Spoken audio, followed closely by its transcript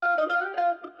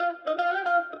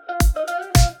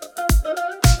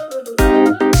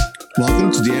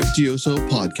Welcome to the Amputioso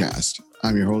podcast.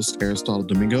 I'm your host, Aristotle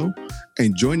Domingo,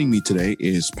 and joining me today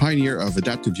is pioneer of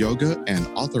adaptive yoga and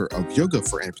author of Yoga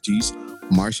for Amputees,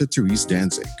 Marsha Therese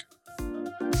Danzig.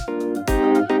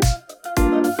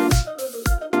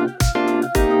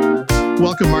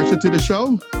 Welcome, Marsha, to the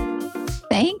show.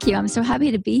 Thank you. I'm so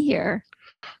happy to be here.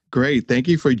 Great. Thank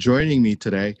you for joining me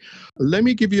today. Let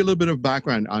me give you a little bit of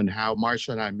background on how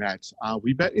Marsha and I met.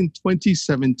 We met in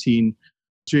 2017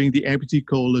 during the Amputee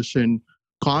Coalition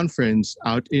conference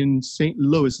out in St.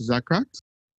 Louis. Is that correct?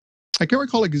 I can't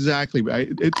recall exactly, but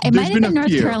It might have been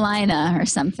North Carolina or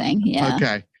something. Yeah.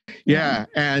 Okay. Yeah.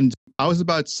 And I was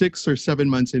about 6 or 7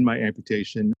 months in my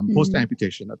amputation,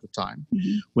 post-amputation at the time,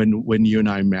 when you and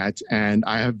I met. And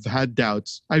I have had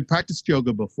doubts. I practiced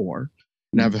yoga before,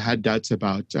 and I've had doubts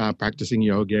about practicing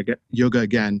yoga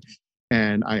again.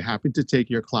 And I happened to take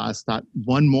your class that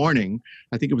one morning.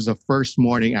 I think it was the first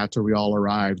morning after we all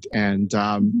arrived. And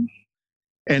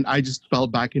I just fell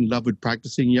back in love with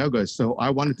practicing yoga. So I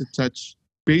wanted to touch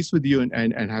base with you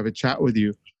and have a chat with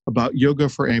you about yoga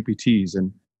for amputees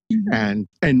and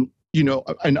you know,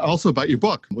 and also about your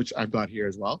book, which I've got here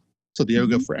as well. So the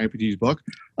Yoga for Amputees book,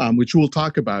 which we'll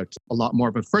talk about a lot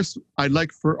more. But first, I'd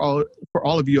like for all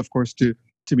of you, of course, to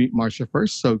meet Marsha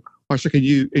first. So Marsha, can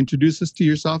you introduce us to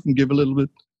yourself and give a little bit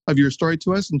of your story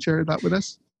to us and share that with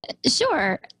us?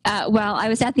 Sure. Well, I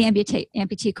was at the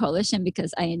Amputee Coalition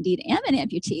because I indeed am an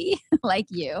amputee like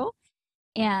you.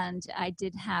 And I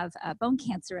did have bone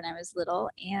cancer when I was little.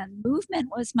 And movement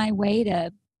was my way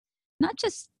to not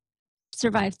just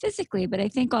survive physically, but I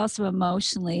think also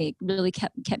emotionally. It really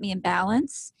kept me in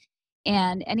balance.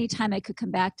 And anytime I could come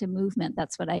back to movement,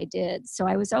 that's what I did. So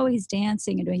I was always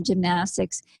dancing and doing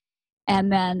gymnastics.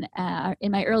 And then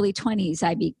in my early 20s,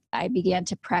 I began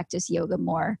to practice yoga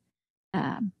more.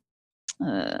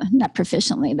 Not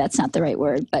proficiently, that's not the right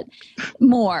word, but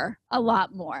a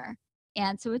lot more.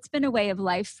 And so it's been a way of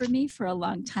life for me for a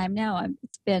long time now.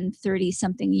 It's been 30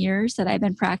 something years that I've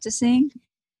been practicing,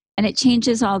 and it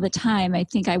changes all the time. I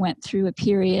think I went through a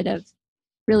period of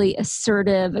really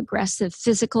assertive, aggressive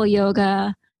physical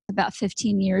yoga about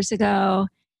 15 years ago.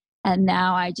 And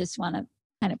now I just want to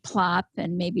kind of plop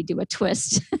and maybe do a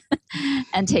twist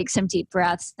and take some deep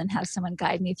breaths and have someone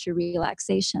guide me through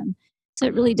relaxation. So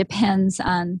it really depends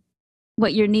on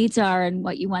what your needs are and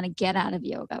what you want to get out of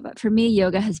yoga. But for me,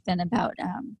 yoga has been about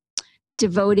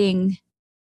devoting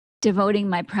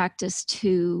my practice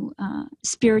to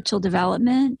spiritual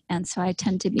development. And so I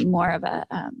tend to be more of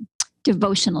a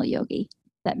devotional yogi.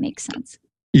 That makes sense.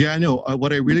 Yeah, I know.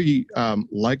 What I really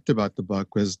liked about the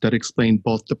book was that it explained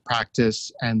both the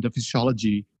practice and the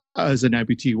physiology as an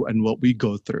amputee and what we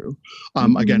go through.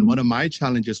 Again, one of my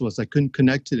challenges was I couldn't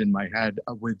connect it in my head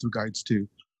with regards to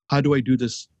how do I do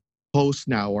this pose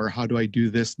now or how do I do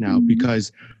this now?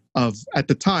 Because at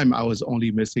the time, I was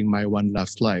only missing my one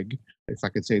left leg, if I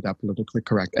could say that politically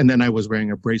correct. And then I was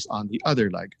wearing a brace on the other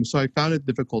leg. So I found it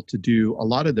difficult to do a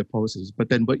lot of the poses. But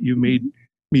then what you made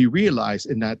me realize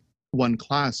in that one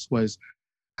class was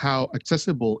how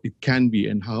accessible it can be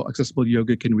and how accessible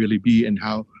yoga can really be and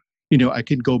how, you know, I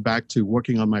can go back to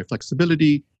working on my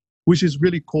flexibility, which is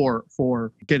really core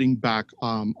for getting back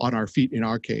on our feet in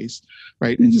our case,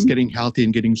 right? And just getting healthy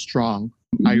and getting strong.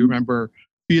 I remember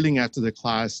feeling after the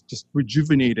class just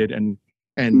rejuvenated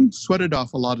and sweated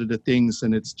off a lot of the things.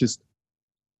 And it's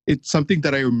something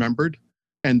that I remembered.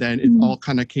 And then it all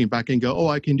kind of came back and go, oh,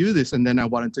 I can do this. And then I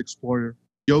wanted to explore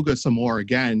yoga some more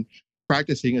again,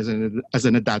 practicing as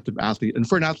an adaptive athlete. And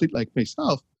for an athlete like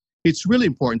myself, it's really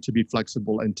important to be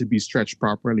flexible and to be stretched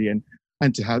properly and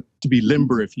to be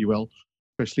limber, if you will,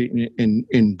 especially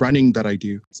in running that I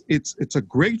do. It's a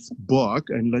great book,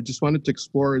 and I just wanted to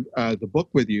explore the book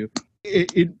with you.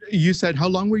 You said, how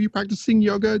long were you practicing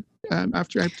yoga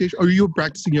after amputation? Or you were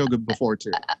practicing yoga before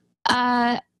too?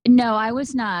 No, I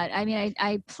was not. I mean,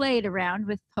 I played around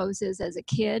with poses as a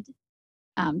kid,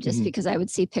 just because I would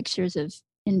see pictures of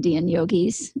Indian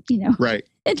yogis, right,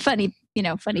 in funny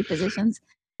positions.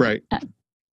 Right.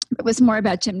 It was more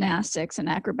about gymnastics and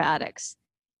acrobatics.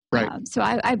 Right. So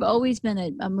I've always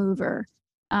been a mover.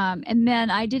 And then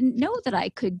I didn't know that I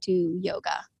could do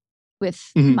yoga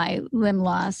with my limb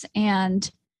loss.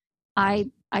 And I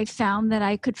found that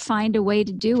I could find a way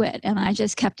to do it. And I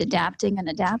just kept adapting and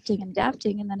adapting and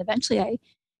adapting. And then eventually I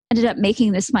ended up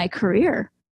making this my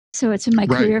career. So it's been my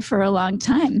career for a long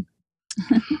time,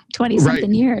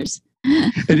 20-something years.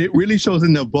 And it really shows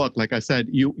in the book. Like I said,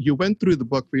 you went through the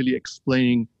book really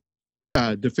explaining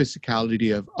the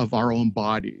physicality of our own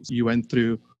bodies. You went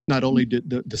through not only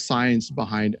the science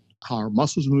behind how our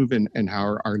muscles move and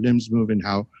how our limbs move and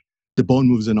how the bone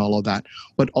moves and all of that,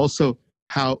 but also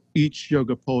how each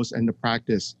yoga pose and the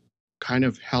practice kind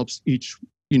of helps each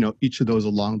of those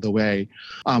along the way.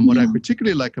 What I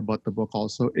particularly like about the book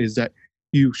also is that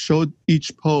you showed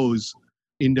each pose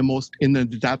in an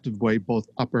adaptive way, both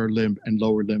upper limb and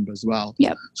lower limb as well.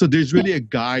 Yep. So there's really a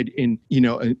guide in,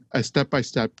 a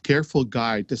step-by-step, careful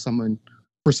guide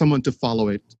for someone to follow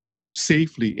it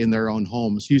safely in their own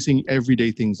homes using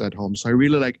everyday things at home. So I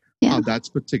really like how that's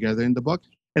put together in the book.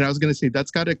 And I was going to say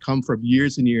that's got to come from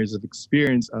years and years of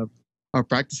experience of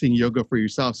practicing yoga for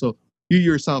yourself. So you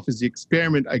yourself is the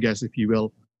experiment, I guess, if you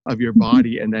will, of your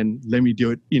body, and then let me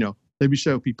do it. Let me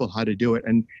show people how to do it,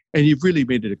 and you've really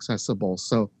made it accessible.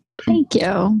 So thank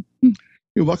you.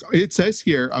 You're welcome. It says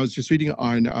here, I was just reading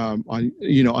on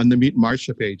the Meet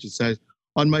Marsha page. It says,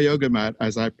 on my yoga mat,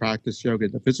 as I practice yoga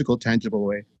in the physical, tangible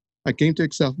way, I came to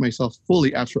accept myself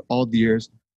fully after all the years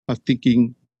of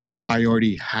thinking I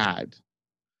already had.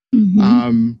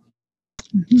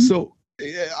 So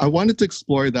I wanted to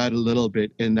explore that a little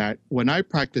bit, in that when I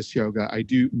practice yoga, I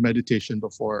do meditation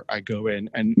before I go in,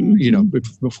 and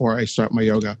before I start my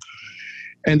yoga.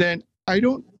 And then I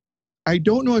don't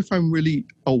know if I'm really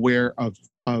aware of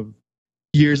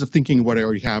years of thinking what I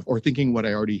already have or thinking what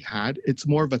I already had. It's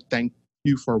more of a thank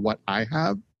you for what I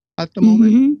have at the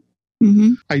moment.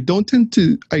 I don't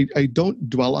I don't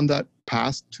dwell on that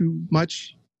past too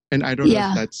much. And I don't know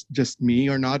if that's just me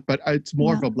or not, but it's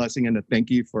more of a blessing and a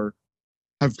thank you for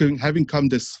having come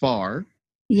this far.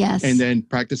 Yes. And then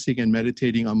practicing and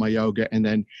meditating on my yoga, and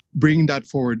then bringing that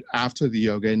forward after the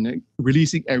yoga and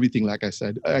releasing everything. Like I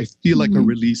said, I feel like a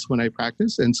release when I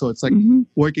practice. And so it's like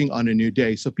working on a new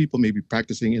day. So people may be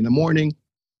practicing in the morning,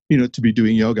 to be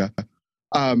doing yoga.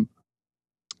 I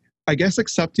guess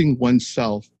accepting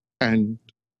oneself, and,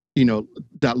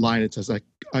 that line, it says, like,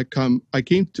 I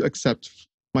came to accept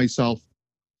myself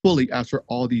fully after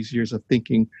all these years of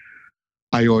thinking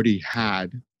I already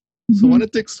had. So I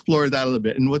wanted to explore that a little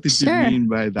bit. And what did you mean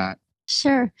by that?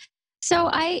 Sure. So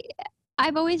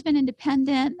I've always been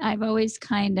independent. I've always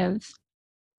kind of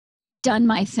done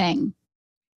my thing.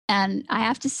 And I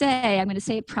have to say, I'm going to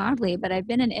say it proudly, but I've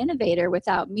been an innovator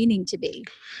without meaning to be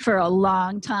for a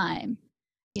long time.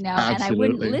 Absolutely. And I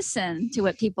wouldn't listen to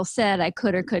what people said I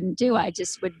could or couldn't do. I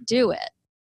just would do it.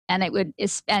 And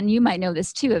and you might know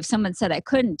this too. If someone said I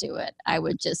couldn't do it, I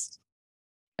would just,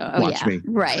 watch me.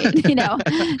 Right.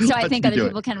 So I think other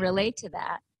people can relate to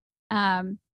that.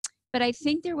 But I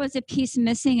think there was a piece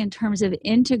missing in terms of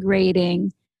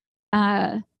integrating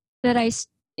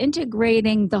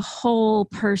integrating the whole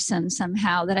person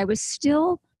somehow, that I was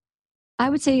still, I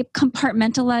would say,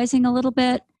 compartmentalizing a little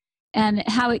bit. And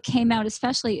how it came out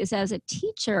especially is as a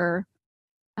teacher,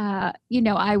 I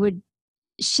would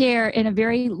share in a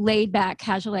very laid back,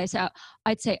 casual way. So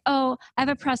I'd say, oh, I have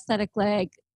a prosthetic leg.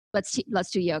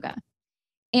 Let's do yoga.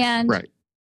 And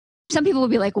some people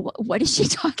would be like, what is she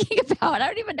talking about? I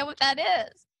don't even know what that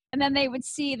is. And then they would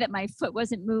see that my foot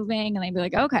wasn't moving, and they'd be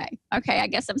like, okay, I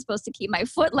guess I'm supposed to keep my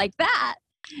foot like that.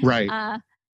 Right.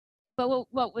 But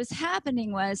what was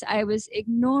happening was I was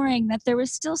ignoring that there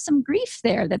was still some grief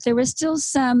there, that there was still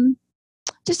some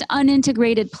just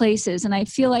unintegrated places. And I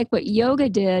feel like what yoga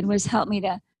did was help me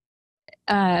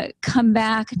to come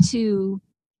back to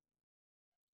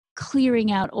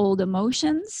clearing out old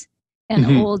emotions and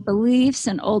old beliefs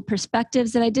and old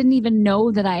perspectives that I didn't even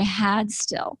know that I had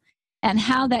still. And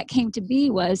how that came to be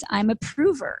was, I'm a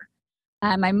prover.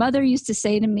 My mother used to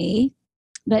say to me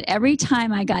that every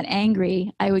time I got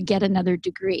angry, I would get another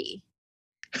degree.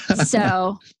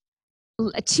 So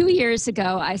 2 years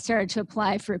ago, I started to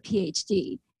apply for a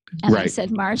PhD. And I said,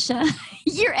 Marsha,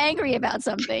 you're angry about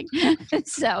something.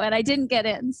 And I didn't get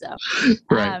in.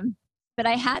 But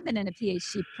I had been in a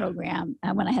PhD program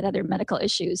when I had other medical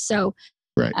issues. So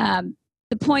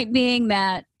the point being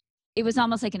that it was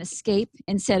almost like an escape.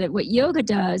 Instead of what yoga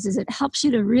does is it helps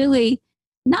you to really,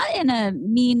 not in a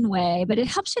mean way, but it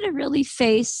helps you to really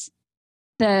face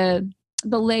the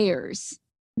layers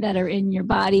that are in your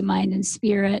body, mind, and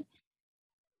spirit.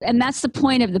 And that's the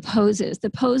point of the poses. The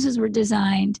poses were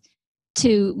designed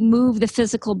to move the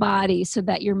physical body so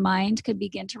that your mind could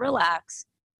begin to relax,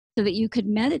 so that you could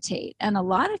meditate. And a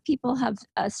lot of people have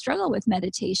a struggle with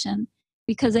meditation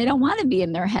because they don't want to be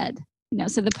in their head.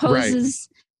 So the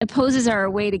poses are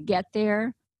a way to get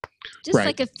there. Just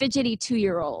like a fidgety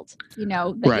 2-year-old,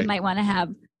 that you might want to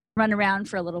have run around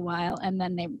for a little while, and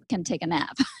then they can take a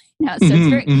nap. So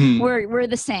it's very, we're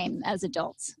the same as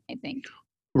adults, I think.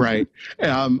 Right.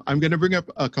 I'm going to bring up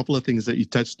a couple of things that you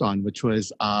touched on, which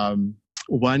was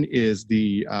one is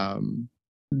the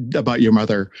about your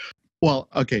mother. Well,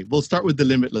 okay, we'll start with the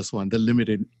limitless one, the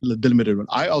limited one.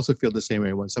 I also feel the same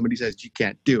way when somebody says you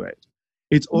can't do it.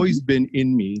 It's always been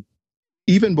in me,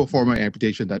 even before my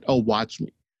amputation, that, oh, watch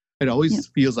me. It always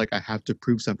feels like I have to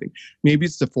prove something. Maybe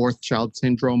it's the fourth child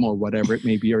syndrome or whatever it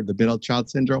may be, or the middle child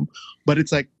syndrome, but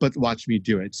it's like, but watch me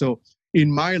do it. So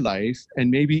in my life,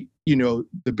 and maybe,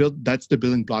 that's the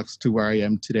building blocks to where I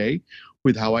am today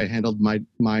with how I handled my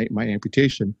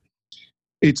amputation.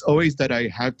 It's always that I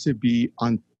have to be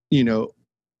on,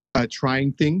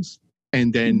 trying things,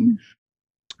 and then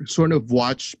sort of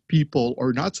watch people,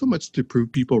 or not so much to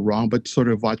prove people wrong, but sort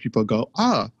of watch people go,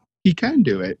 he can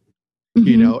do it.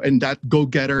 And that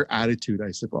go-getter attitude,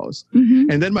 I suppose.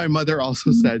 And then my mother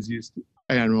also says,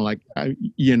 I don't know, like,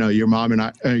 your mom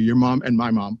and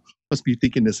my mom must be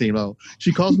thinking the same level.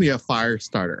 She calls me a fire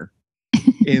starter,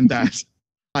 in that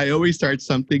I always start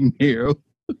something new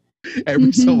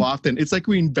every so often. It's like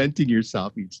reinventing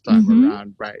yourself each time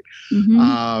around, right?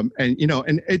 And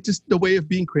and it's just the way of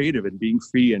being creative and being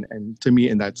free, and to me,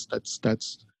 and that's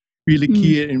really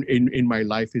key in my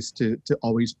life, is to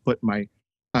always put my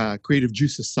creative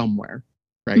juices somewhere,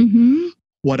 right?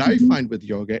 What I find with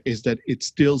yoga is that it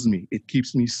stills me, it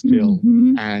keeps me still,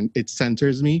 and it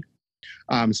centers me.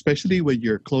 Especially when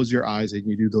you close your eyes and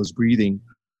you do those breathing.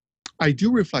 I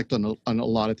do reflect on a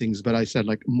lot of things, but I said,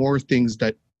 like, more things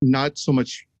that not so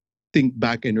much think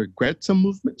back and regret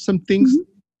some things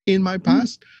in my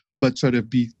past, but sort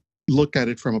of look at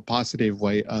it from a positive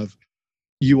way of,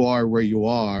 you are where you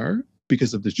are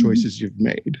because of the choices you've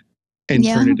made, and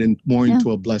turn it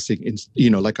into a blessing,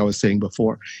 like I was saying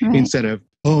before, instead of,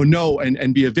 oh no,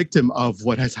 and be a victim of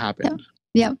what has happened.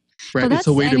 Right. Well, it's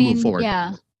a way to move forward.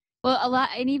 Yeah. Well, a lot,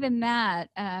 and even that,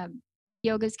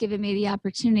 yoga's given me the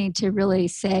opportunity to really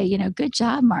say, good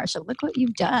job, Marsha, look what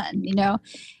you've done,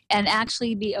 and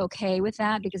actually be okay with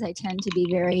that, because I tend to be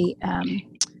very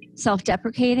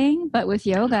self-deprecating. But with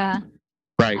yoga,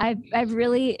 I've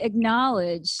really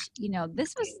acknowledged,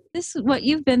 this is what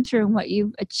you've been through and what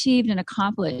you've achieved and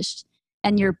accomplished,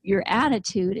 and your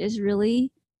attitude is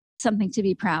really something to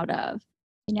be proud of.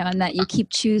 And that you keep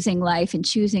choosing life and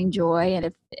choosing joy,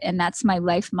 and that's my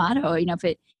life motto. If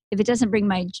it doesn't bring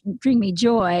me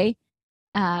joy,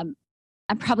 I'm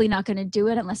probably not going to do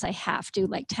it unless I have to,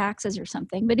 like taxes or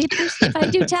something. But if I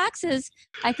do taxes,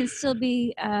 I can still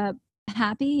be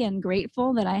happy and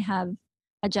grateful that I have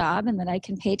a job and that I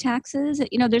can pay taxes.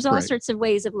 There's all sorts of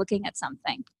ways of looking at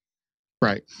something.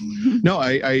 Right. No,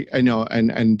 I know,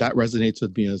 and that resonates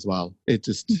with me as well. It's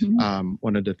just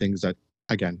one of the things that,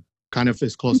 again, kind of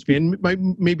is close to me,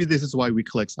 and maybe this is why we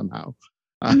click somehow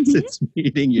since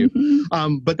meeting you.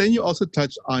 But then you also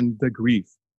touched on the grief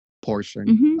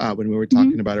portion when we were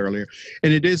talking about it earlier,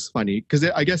 and it is funny because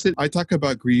I guess I talk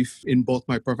about grief in both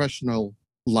my professional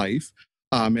life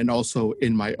and also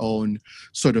in my own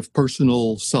sort of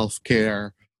personal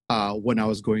self-care when I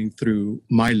was going through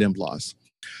my limb loss.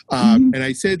 And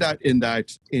I say that in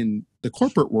the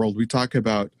corporate world, we talk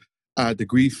about the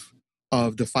grief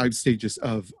of the 5 stages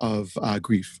of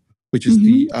grief, which is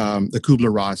the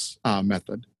Kubler-Ross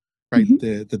method, right?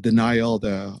 The denial,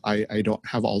 I don't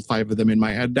have all 5 of them in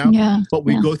my head now, but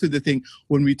we go through the thing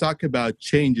when we talk about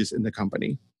changes in the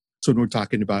company. So when we're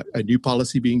talking about a new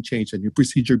policy being changed, a new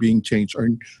procedure being changed, or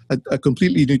a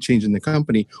completely new change in the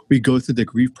company, we go through the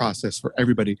grief process for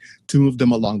everybody to move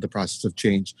them along the process of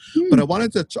change. But I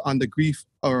wanted to touch on the grief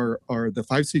or the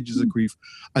 5 stages of grief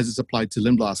as it's applied to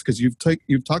limb loss, because you've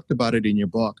talked about it in your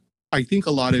book. I think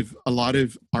a lot of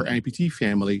our amputee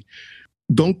family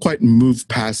don't quite move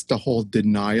past the whole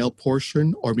denial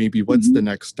portion, or maybe what's the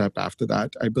next step after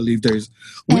that. I believe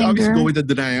we obviously go with the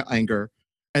denial, anger,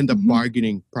 and the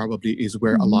bargaining probably is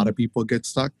where a lot of people get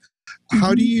stuck.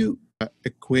 How do you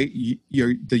equate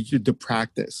the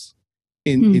practice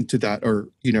into that, or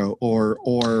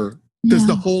does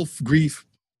the whole grief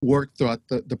work throughout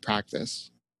the practice?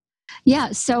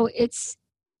 Yeah. So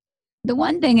the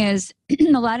one thing is, a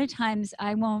lot of times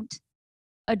I won't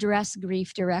address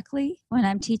grief directly when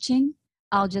I'm teaching.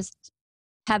 I'll just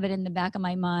have it in the back of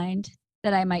my mind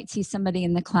that I might see somebody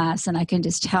in the class and I can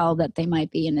just tell that they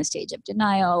might be in a stage of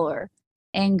denial or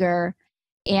anger.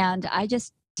 And I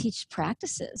just teach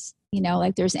practices,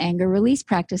 like there's anger release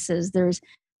practices. There's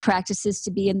practices to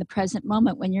be in the present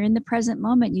moment. When you're in the present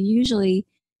moment, you usually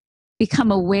become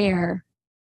aware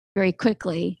very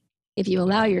quickly, if you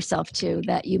allow yourself to,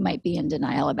 that you might be in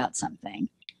denial about something.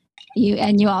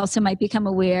 You also might become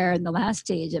aware in the last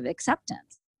stage of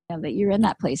acceptance, that you're in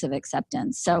that place of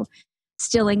acceptance. So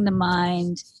stilling the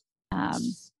mind,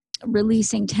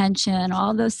 releasing tension,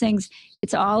 all those things.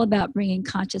 It's all about bringing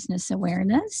consciousness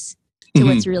awareness to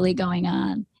what's really going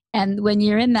on. And when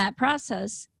you're in that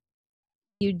process,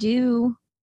 you do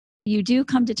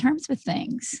come to terms with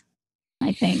things,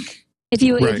 I think. If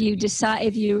you Right.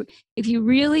 if you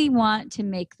really want to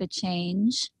make the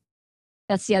change,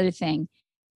 that's the other thing.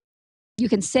 You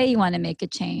can say you want to make a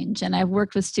change, and I've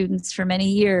worked with students for many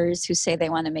years who say they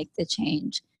want to make the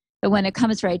change, but when it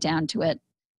comes right down to it,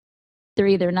 they're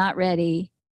either not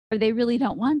ready or they really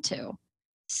don't want to.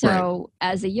 So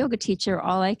as a yoga teacher,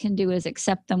 all I can do is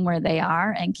accept them where they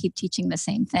are and keep teaching the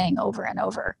same thing over and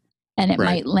over, and it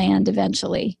might land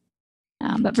eventually.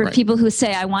 But for people who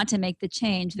say, I want to make the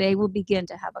change, they will begin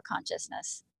to have a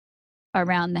consciousness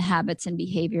around the habits and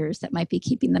behaviors that might be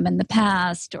keeping them in the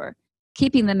past or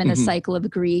keeping them in a cycle of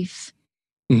grief.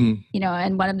 You know,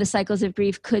 and one of the cycles of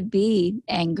grief could be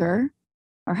anger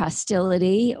or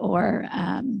hostility or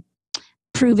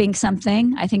proving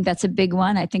something. I think that's a big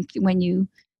one. I think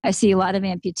I see a lot of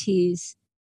amputees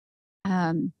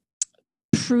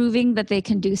proving that they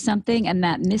can do something, and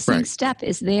that missing step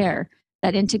is there.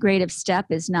 That integrative step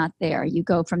is not there. You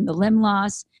go from the limb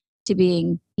loss to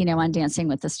being, on Dancing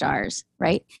with the Stars,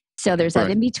 right? So there's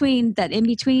that in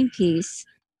between piece.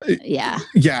 Yeah.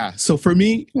 Yeah. So for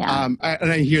me, and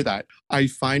I hear that. I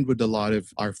find with a lot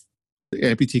of our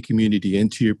amputee community,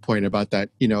 and to your point about that,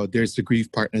 there's the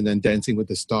grief part and then Dancing with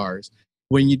the Stars.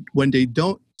 When they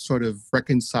don't sort of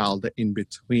reconcile the in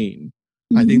between,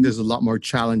 I think there's a lot more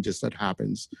challenges that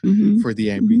happens for the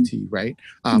amputee, right?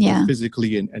 Both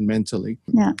physically and mentally.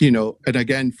 And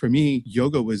again, for me,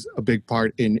 yoga was a big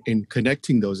part in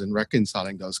connecting those and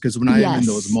reconciling those. Because when I am in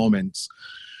those moments,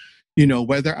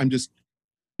 whether I'm just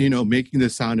making the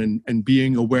sound and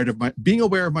being aware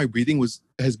of my breathing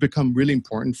has become really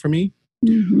important for me.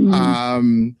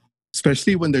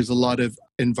 Especially when there's a lot of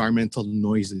environmental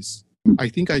noises. I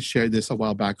think I shared this a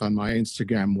while back on my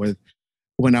Instagram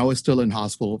when I was still in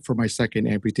hospital for my second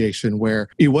amputation, where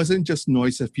it wasn't just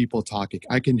noise of people talking.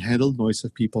 I can handle noise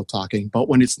of people talking, but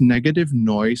when it's negative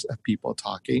noise of people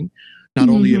talking, not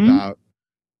only about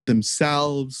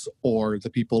themselves or the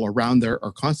people around there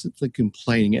are constantly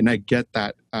complaining. And I get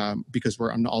that because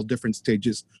we're on all different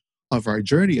stages of our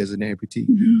journey as an amputee.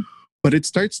 But it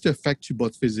starts to affect you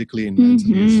both physically and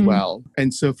mentally as well.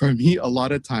 And so for me, a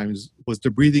lot of times was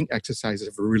the breathing exercise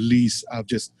of a release of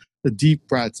just the deep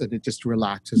breaths, and it just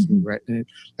relaxes me, right? And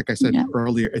like I said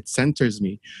earlier, it centers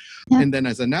me. And then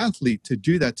as an athlete, to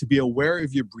do that, to be aware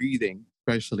of your breathing,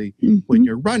 especially when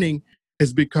you're running,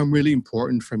 has become really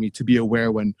important for me to be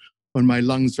aware when my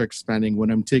lungs are expanding, when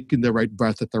I'm taking the right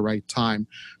breath at the right time.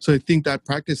 So I think that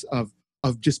practice of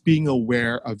just being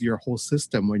aware of your whole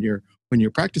system when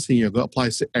you're practicing yoga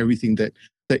applies to everything that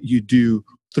you do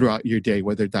throughout your day,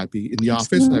 whether that be in the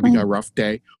office, having a rough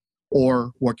day,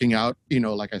 or working out.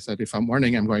 Like I said, if I'm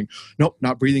running, I'm going, nope,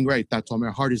 not breathing right. That's why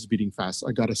my heart is beating fast.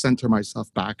 I got to center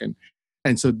myself back.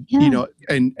 And so,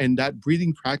 and that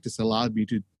breathing practice allowed me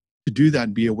to do that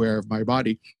and be aware of my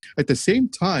body. At the same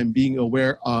time, being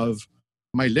aware of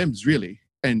my limbs, really,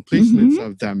 and placements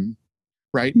of them,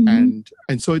 right? And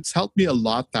so it's helped me a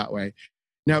lot that way.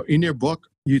 Now, in your book,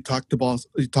 you talked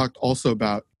also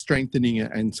about strengthening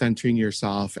and centering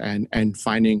yourself and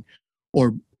finding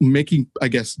or making, I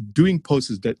guess, doing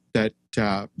poses that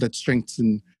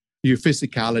strengthen your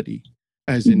physicality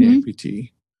as an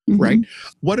amputee, right?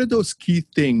 What are those key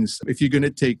things, if you're going to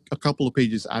take a couple of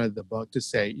pages out of the book to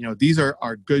say, these are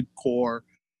our good core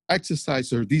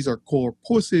exercises, or these are core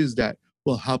poses that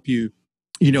will help you,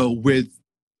 with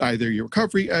either your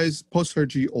recovery as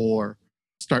post-surgery or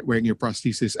start wearing your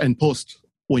prosthesis and post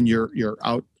when you're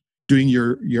out doing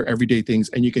your everyday things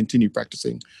and you continue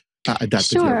practicing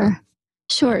adaptive yoga?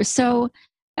 Sure. So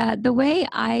the way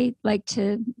I like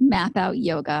to map out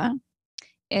yoga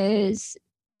is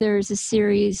there's a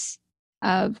series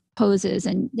of poses,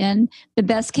 and the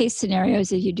best case scenario is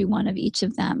that you do one of each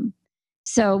of them.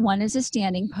 So one is a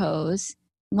standing pose,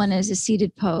 one is a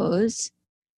seated pose,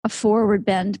 a forward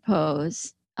bend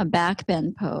pose, a back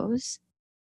bend pose,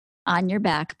 on your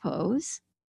back pose,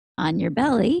 on your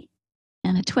belly,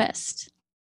 and a twist.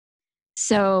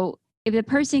 So if the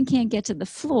person can't get to the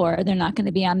floor, they're not going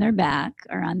to be on their back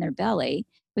or on their belly,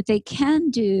 but they can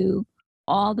do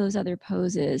all those other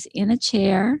poses in a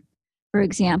chair. For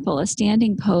example, a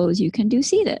standing pose you can do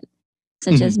seated,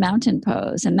 such as mountain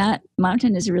pose. And that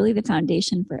mountain is really the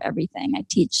foundation for everything. I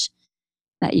teach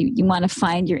that you want to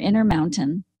find your inner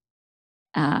mountain.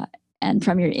 And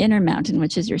from your inner mountain,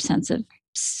 which is your sense of,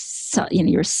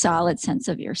 your solid sense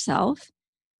of yourself,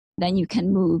 then you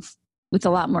can move with a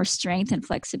lot more strength and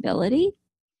flexibility.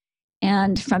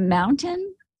 And from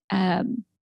mountain,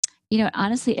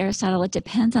 honestly, Aristotle, it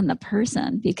depends on the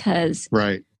person, because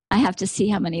I have to see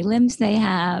how many limbs they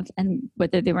have and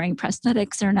whether they're wearing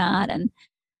prosthetics or not and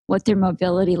what their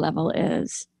mobility level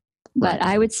is. But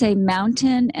I would say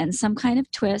mountain and some kind of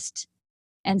twist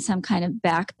and some kind of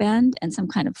back bend and some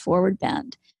kind of forward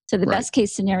bend. So the best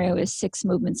case scenario is 6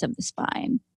 movements of the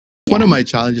spine. One of my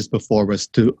challenges before was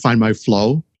to find my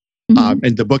flow.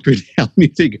 And the book really helped me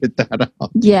figure that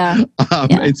out.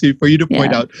 And so for you to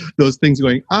point out those things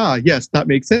going, yes, that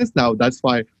makes sense now. That's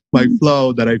why my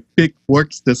flow that I pick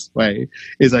works this way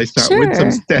is I start with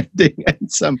some standing and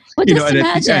some, just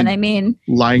imagine, I mean,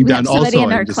 lying down also. Somebody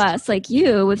in our class like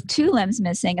you with 2 limbs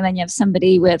missing, and then you have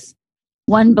somebody with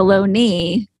 1 below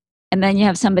knee, and then you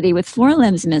have somebody with 4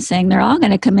 limbs missing. They're all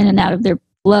going to come in and out of their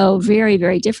flow very,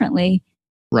 very differently,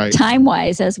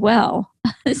 time-wise as well.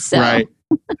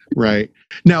 Right.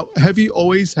 Now, have you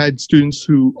always had students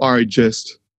who are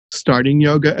just starting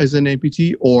yoga as an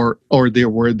amputee, or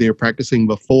they're practicing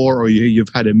before, or you've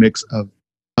had a mix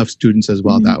of students as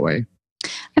well that way?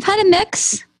 I've had a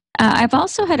mix. I've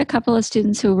also had a couple of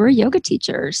students who were yoga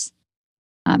teachers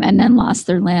and then lost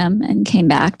their limb and came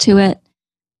back to it.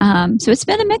 So it's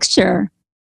been a mixture.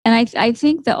 And I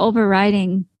think the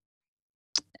overriding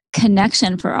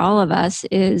connection for all of us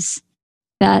is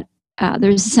that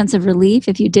there's a sense of relief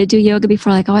if you did do yoga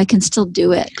before, like, I can still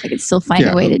do it. I can still find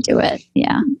a way to do it.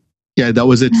 Yeah, that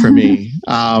was it for me.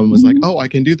 Was like, I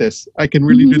can do this. I can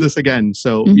really do this again.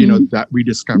 So, that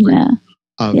rediscovery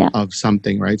of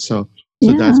something, right? So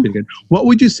that's been good. What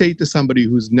would you say to somebody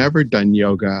who's never done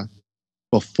yoga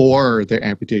before their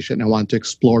amputation and want to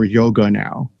explore yoga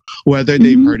now, whether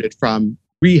they've heard it from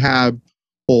rehab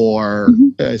or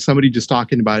somebody just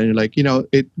talking about it and like,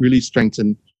 it really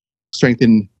strengthened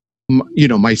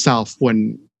myself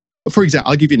when, for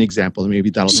example, I'll give you an example, and maybe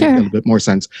that'll make a little bit more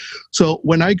sense. So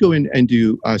when I go in and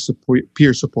do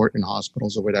peer support in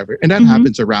hospitals or whatever, and that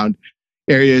happens around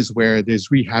areas where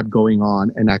there's rehab going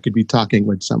on, and I could be talking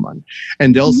with someone,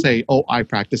 and they'll say, I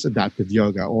practice adaptive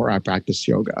yoga, or I practice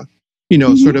yoga,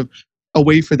 sort of a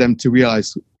way for them to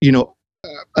realize,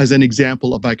 as an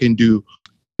example, if I can do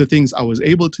the things I was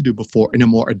able to do before in a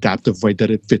more adaptive way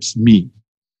that it fits me,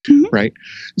 right?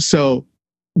 So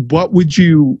what would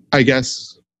you, I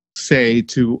guess, say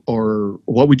to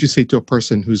a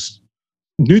person who's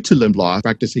new to limb loss,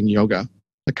 practicing yoga?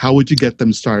 Like, how would you get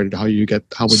them started? How would you get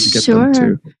them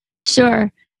to?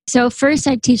 Sure. So first,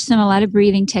 I teach them a lot of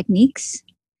breathing techniques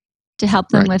to help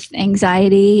them with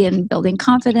anxiety and building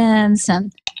confidence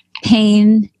and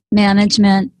pain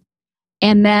management.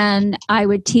 And then I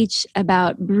would teach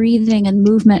about breathing and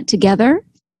movement together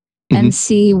and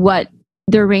see what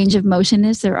their range of motion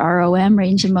is, their ROM,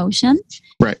 range of motion.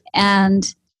 Right.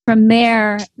 And from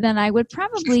there, then I would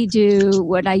probably do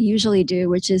what I usually do,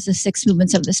 which is the 6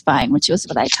 movements of the spine, which is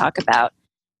what I talk about.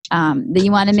 That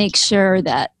you want to make sure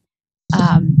that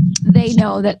they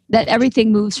know that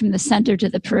everything moves from the center to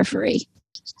the periphery.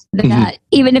 That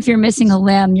even if you're missing a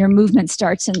limb, your movement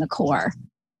starts in the core,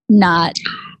 not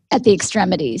at the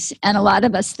extremities. And a lot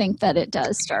of us think that it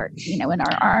does start, in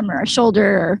our arm or our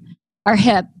shoulder or our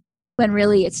hip, when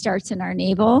really it starts in our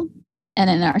navel and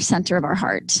in our center of our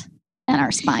heart and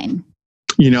our spine.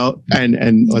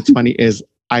 And what's funny is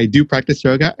I do practice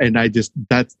yoga, and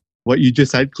that's what you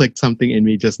just said, clicked something in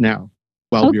me just now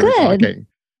while we were talking.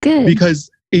 Good. Because,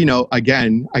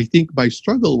 again, I think my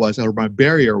struggle was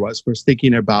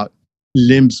thinking about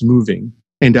limbs moving.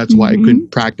 And that's why I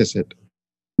couldn't practice it.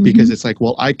 Because it's like,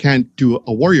 well, I can't do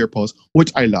a warrior pose,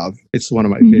 which I love. It's one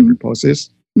of my favorite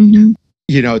poses.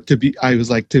 I was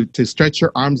like, to stretch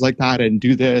your arms like that and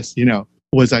do this,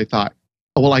 I thought,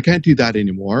 well, I can't do that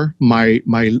anymore. I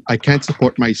can't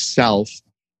support myself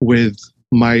with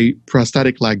my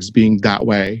prosthetic legs being that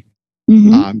way.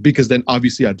 Because then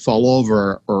obviously I'd fall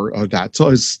over or that. So I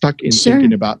was stuck in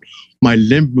thinking about my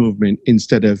limb movement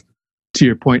instead of, to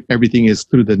your point, everything is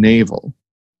through the navel.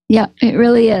 Yeah, it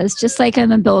really is. Just like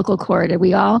an umbilical cord.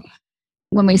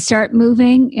 When we start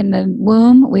moving in the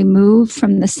womb, we move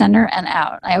from the center and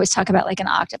out. I always talk about like an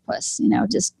octopus,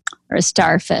 or a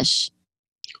starfish.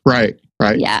 Right.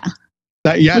 Yeah.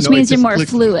 Which means you're more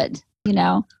fluid,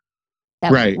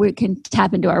 that we can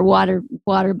tap into our water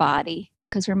body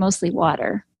because we're mostly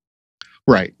water.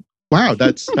 Right. Wow,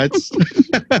 that's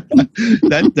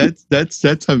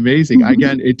that's amazing.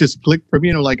 Again, it just clicked for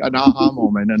me, like an aha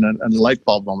moment and a light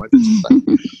bulb moment.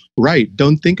 Like,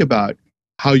 don't think about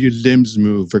how your limbs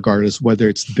move, regardless whether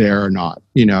it's there or not.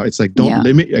 It's like, don't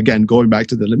limit. Again, going back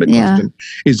to the limit question,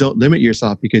 is don't limit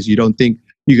yourself because you don't think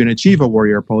you can achieve a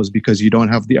warrior pose because you don't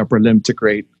have the upper limb to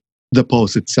create the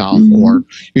pose itself, or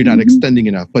you're not extending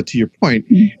enough. But to your point,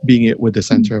 being it with the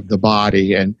center of the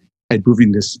body and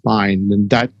moving the spine, then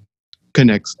that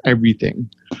connects everything.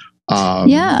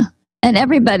 And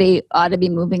everybody ought to be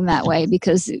moving that way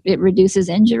because it reduces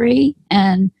injury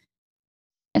and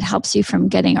it helps you from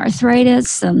getting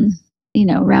arthritis and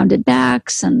rounded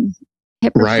backs and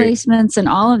hip replacements and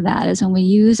all of that is when we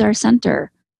use our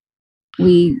center,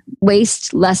 we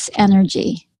waste less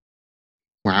energy.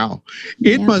 Wow.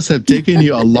 It must have taken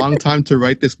you a long time to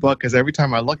write this book, because every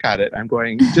time I look at it, I'm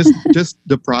going, just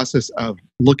the process of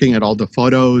looking at all the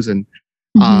photos and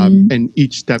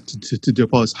each step to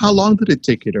depose. How long did it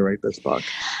take you to write this book?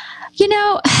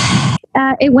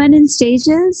 It went in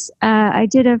stages. I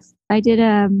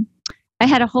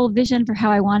had a whole vision for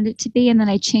how I wanted it to be, and then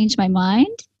I changed my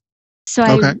mind. So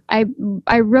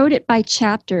I wrote it by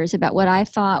chapters about what I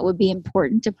thought would be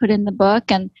important to put in the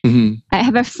book. And I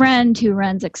have a friend who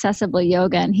runs Accessible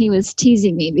Yoga, and he was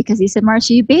teasing me because he said,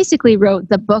 Marsha, you basically wrote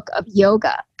the book of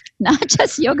yoga, not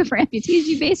just yoga for amputees.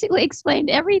 You basically explained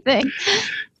everything.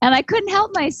 And I couldn't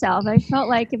help myself. I felt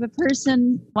like if a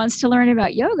person wants to learn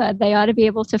about yoga, they ought to be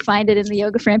able to find it in the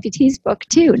Yoga for Amputees book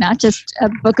too, not just a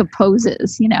book of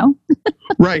poses,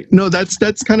 Right. No, that's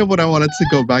kind of what I wanted to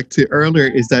go back to earlier,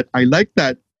 is that I like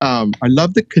that. I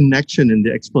love the connection and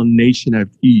the explanation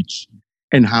of each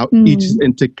and how each is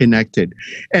interconnected.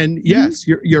 And yes,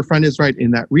 your friend is right in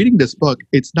that reading this book,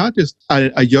 it's not just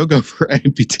a yoga for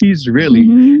amputees,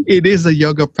 really. It is a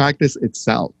yoga practice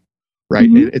itself. Right.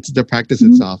 It's the practice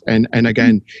itself. And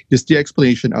again, just the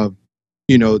explanation of,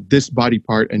 this body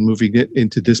part and moving it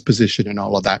into this position and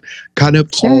all of that kind of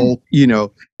all,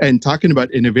 and talking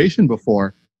about innovation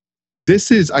before.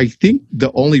 This is, I think,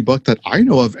 the only book that I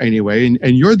know of anyway.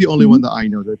 And you're the only one that I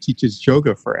know that teaches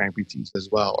yoga for amputees as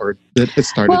well, or that has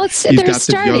started. Well,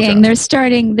 they're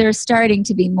starting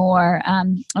to be more.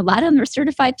 A lot of them are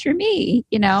certified through me,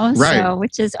 so,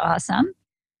 which is awesome.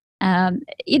 And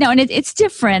it's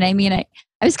different. I mean, I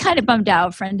was kind of bummed out.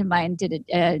 A friend of mine did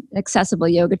an accessible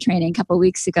yoga training a couple of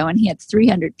weeks ago, and he had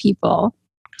 300 people,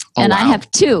 and I have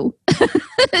 2.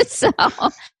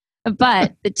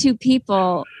 But the 2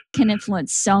 people can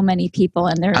influence so many people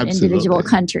in their individual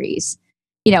countries,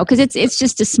 because it's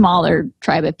just a smaller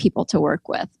tribe of people to work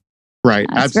with. Right.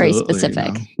 It's very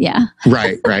specific. Yeah.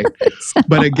 Right.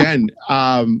 But again,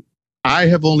 I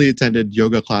have only attended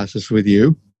yoga classes with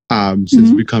you.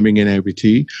 Since becoming an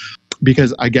amputee,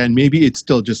 because again, maybe it's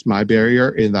still just my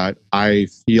barrier in that I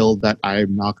feel that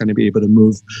I'm not going to be able to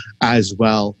move as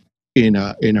well in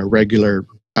a regular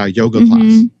yoga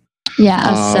class.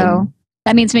 Yeah, so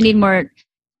that means we need more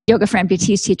yoga for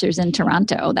amputees teachers in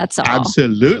Toronto. That's all.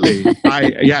 Absolutely.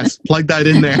 Yes, plug that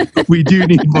in there. We do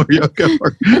need more yoga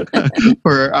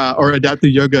or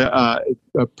adaptive yoga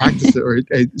practices or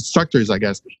instructors, I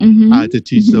guess, to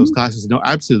teach those classes. No,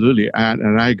 absolutely.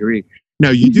 And I agree. Now,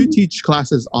 you do teach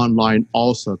classes online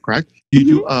also, correct? Do you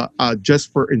do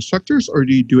just for instructors, or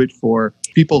do you do it for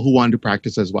people who want to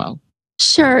practice as well?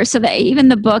 Sure. So even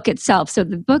the book itself. So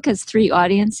the book has 3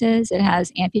 audiences. It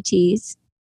has amputees,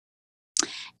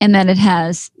 and then it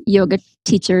has yoga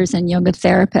teachers and yoga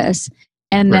therapists,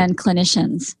 and then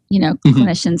clinicians,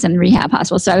 clinicians in rehab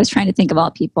hospitals. So I was trying to think of all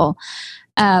people.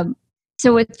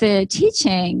 So with the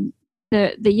teaching,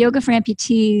 the Yoga for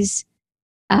Amputees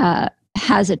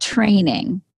has a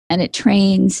training, and it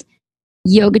trains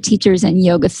yoga teachers and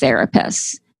yoga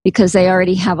therapists because they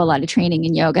already have a lot of training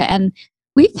in yoga. And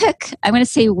we pick, I'm going to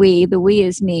say the we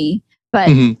is me, but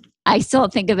I still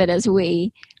think of it as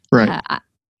we. Right.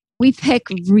 We pick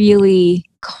really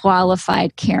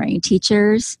qualified, caring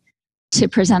teachers to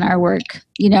present our work,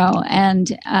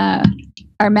 and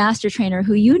our master trainer,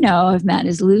 who have met,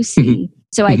 is Lucy.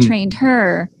 So I trained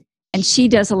her, and she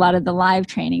does a lot of the live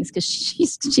trainings because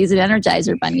she's an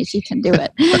Energizer bunny. She can do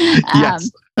it.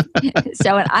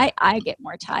 So I get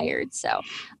more tired. So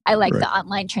I like the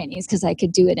online trainings because I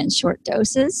could do it in short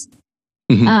doses.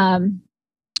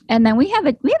 And then we have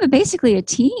basically a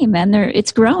team, and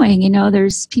it's growing.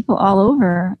 There's people all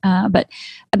over. But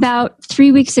about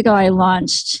 3 weeks ago, I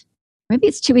launched. Maybe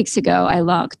it's 2 weeks ago. I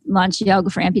launched Yoga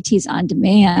for Amputees on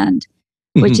Demand,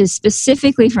 which is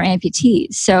specifically for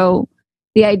amputees. So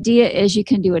the idea is you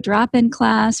can do a drop-in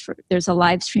class. There's a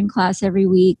live stream class every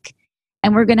week,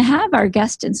 and we're going to have our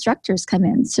guest instructors come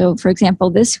in. So, for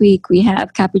example, this week we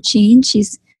have Capucine.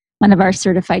 She's one of our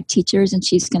certified teachers, and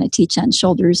she's going to teach on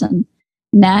shoulders and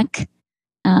neck,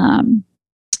 and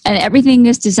everything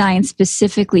is designed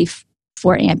specifically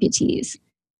for amputees.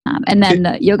 And then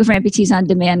the Yoga for Amputees on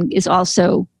Demand is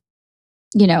also,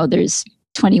 there's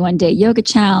 21-day yoga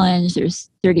challenge, there's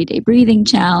 30-day breathing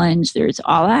challenge, there's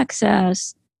all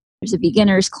access, there's a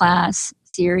beginner's class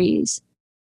series.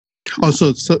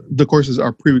 Also, so the courses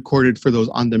are pre-recorded for those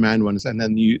on-demand ones, and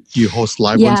then you host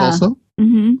live ones also?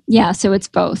 Yeah, so it's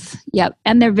both. Yep,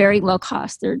 and they're very low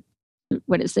cost.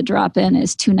 The drop-in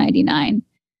is $299.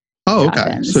 Oh,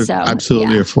 okay. So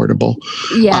absolutely affordable.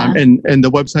 Yeah. And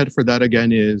the website for that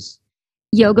again is?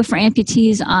 Yoga for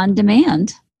Amputees on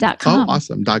Demand.com. Oh,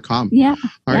 awesome. .com. Yeah.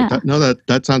 All right. Yeah.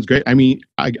 That sounds great. I mean,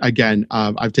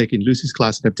 I've taken Lucy's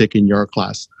class and I've taken your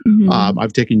class.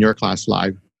 I've taken your class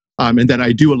live. And then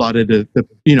I do a lot of the,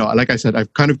 like I said,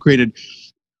 I've kind of created,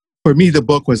 for me, the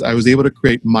book was, I was able to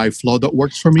create my flow that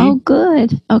works for me. Oh,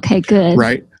 good. Okay, good.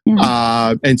 Right.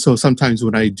 Yeah. And so sometimes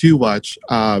when I do watch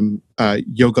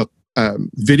yoga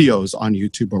videos on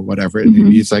YouTube or whatever,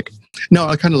 it's like, no,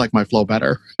 I kind of like my flow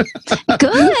better.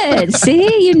 Good.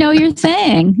 See, you know your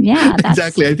thing. Yeah,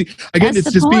 exactly. I think again,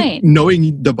 it's just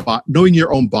knowing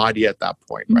your own body at that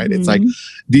point, right? It's like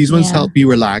these ones help me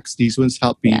relax. These ones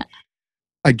help me. Yeah.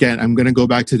 Again, I'm going to go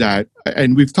back to that,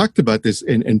 and we've talked about this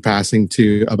in passing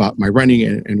too about my running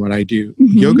and what I do.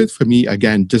 Yoga for me,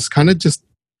 again, just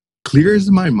clears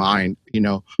my mind.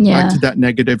 Back to that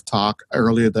negative talk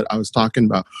earlier that I was talking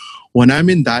about. When I'm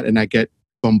in that and I get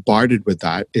bombarded with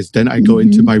that, is then I go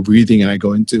into my breathing and I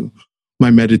go into my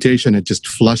meditation. It just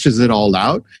flushes it all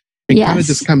out and kind of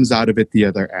just comes out of it the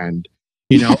other end,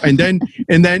 and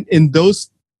then in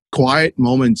those quiet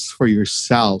moments for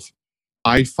yourself,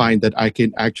 I find that I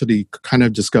can actually kind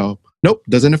of just go, nope,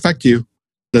 doesn't affect you.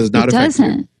 Does not affect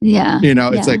you. Yeah.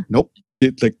 It's like, nope,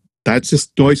 that's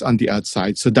just noise on the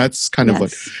outside. So that's kind of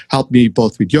what helped me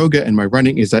both with yoga and my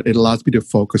running, is that it allows me to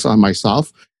focus on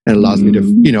myself and allows me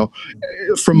to,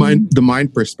 from the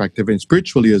mind perspective and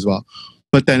spiritually as well.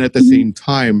 But then at the same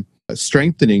time,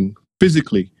 strengthening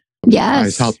physically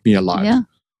has helped me a lot. Yeah.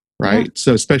 Right. Yeah.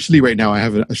 So especially right now, I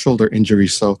have a shoulder injury.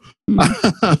 So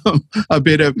a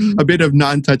bit of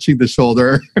non-touching the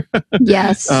shoulder.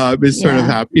 Is sort of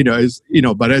happy,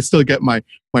 but I still get my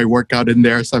workout in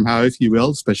there somehow, if you will,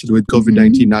 especially with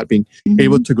COVID-19 not being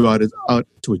able to go out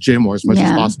to a gym or as much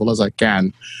as possible as I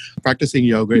can. Practicing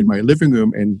yoga in my living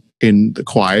room and in the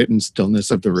quiet and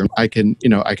stillness of the room, I can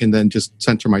then just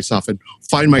center myself and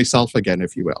find myself again,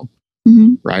 if you will.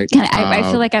 Right. I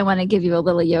feel like I want to give you a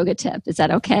little yoga tip. Is that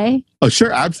okay? Oh,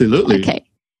 sure. Absolutely. Okay.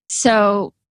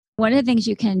 So one of the things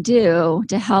you can do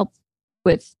to help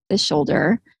with the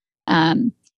shoulder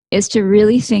is to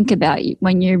really think about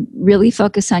when you're really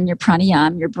focused on your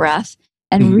pranayama, your breath,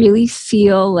 and really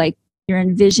feel like you're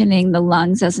envisioning the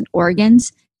lungs as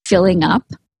organs filling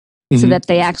up so that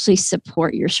they actually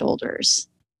support your shoulders,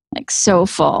 like so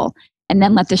full. And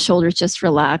then let the shoulders just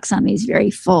relax on these very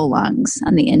full lungs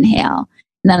on the inhale.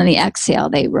 And then on the exhale,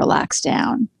 they relax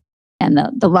down. And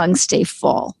the lungs stay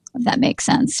full, if that makes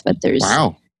sense. But there's...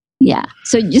 Wow. Yeah.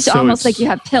 So almost like you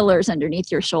have pillars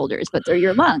underneath your shoulders, but they're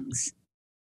your lungs.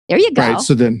 There you go. Right.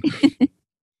 So then...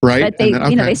 Right. But they,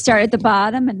 they start at the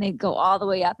bottom and they go all the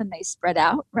way up and they spread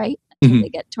out, right? Until they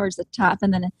get towards the top.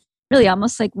 And then really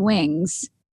almost like wings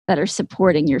that are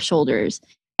supporting your shoulders.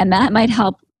 And that might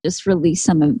help just release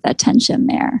some of that tension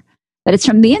there. But it's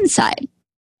from the inside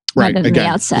rather than the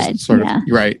outside.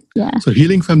 Right. Yeah. So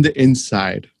healing from the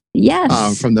inside.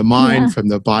 Yes. From the mind, from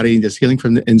the body, and just healing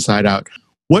from the inside out.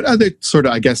 What other sort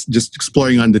of, I guess, just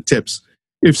exploring on the tips,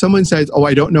 if someone says, oh,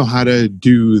 I don't know how to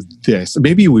do this,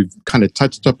 maybe we've kind of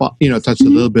touched a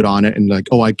little bit on it and like,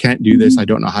 oh, I can't do this. I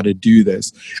don't know how to do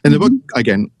this. And the book,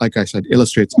 again, like I said,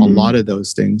 illustrates a lot of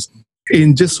those things.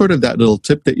 In just sort of that little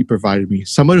tip that you provided me,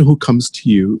 someone who comes to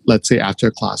you, let's say after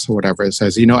a class or whatever, and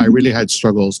says, I really had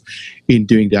struggles in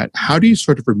doing that. How do you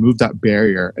sort of remove that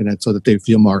barrier and then so that they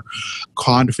feel more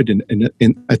confident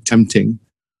in attempting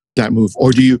that move?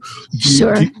 Or do you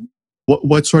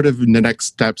what sort of the next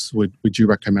steps would you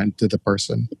recommend to the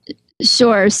person?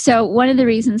 Sure. So one of the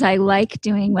reasons I like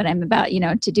doing what I'm about,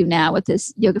 to do now with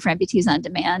this Yoga for Amputees on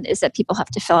Demand is that people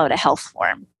have to fill out a health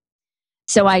form.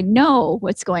 So I know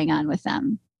what's going on with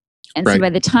them. And so by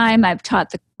the time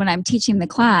when I'm teaching the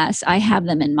class, I have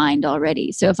them in mind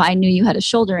already. So if I knew you had a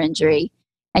shoulder injury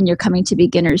and you're coming to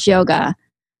beginner's yoga,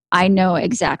 I know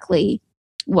exactly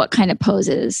what kind of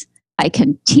poses I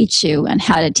can teach you and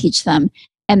how to teach them.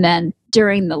 And then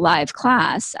during the live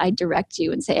class, I direct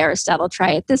you and say, Aristotle,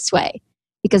 try it this way,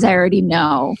 because I already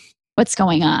know what's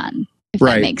going on. If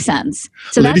that makes sense.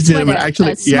 So Ladies that's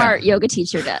what a smart yoga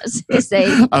teacher does, is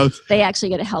they actually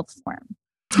get a health form.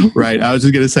 Right. I was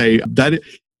just going to say that,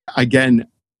 again,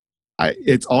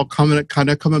 it's all kind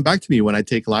of coming back to me when I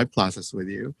take live classes with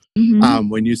you.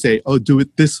 When you say, oh, do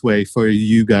it this way for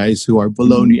you guys who are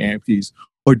below knee amputees,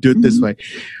 or do it this way.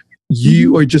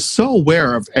 You are just so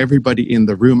aware of everybody in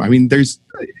the room. I mean, there's...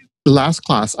 The last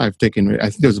class I've taken,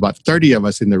 I think there was about 30 of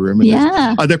us in the room, and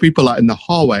there's other people out in the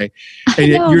hallway, and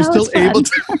you're still able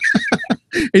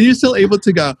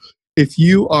to go. If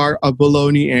you are a below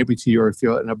knee amputee, or if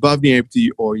you're an above knee amputee,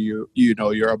 or you're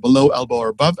a below elbow or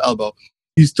above elbow,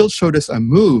 you still showed us a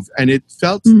move, and it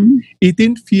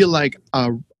didn't feel like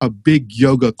a big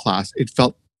yoga class. It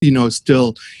felt,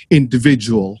 still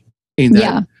individual in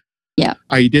that. Yeah.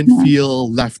 I didn't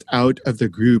feel left out of the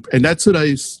group. And that's what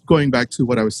going back to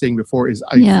what I was saying before, is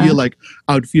I feel like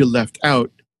I would feel left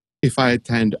out if I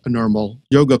attend a normal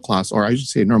yoga class, or I should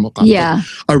say a normal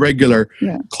class, a regular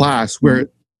class where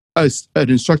an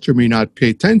instructor may not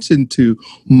pay attention to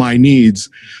my needs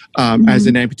as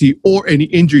an amputee or any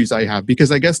injuries I have.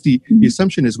 Because I guess the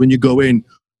assumption is when you go in,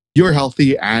 you're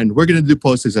healthy and we're going to do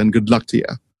poses and good luck to you.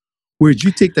 Where'd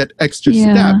you take that extra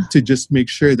step to just make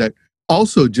sure that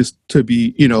also just to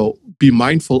be, be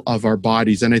mindful of our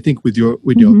bodies. And I think with you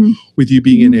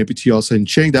being an amputee also and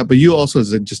sharing that, but you also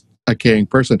as just a caring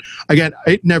person. Again,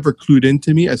 it never clued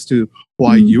into me as to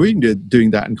why you were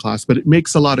doing that in class, but it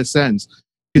makes a lot of sense.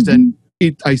 Because then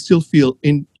I still feel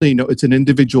it's an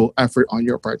individual effort on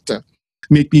your part to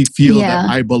make me feel that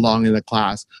I belong in the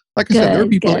class. Like I said, there are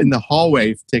people in the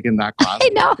hallway taking that class. I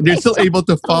know. And they're still able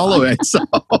to follow it. So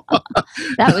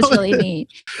that was really neat.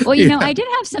 Well, I did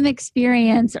have some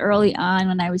experience early on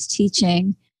when I was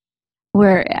teaching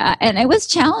where, and it was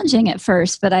challenging at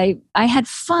first, but I had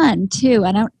fun too.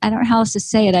 I don't know how else to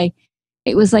say it.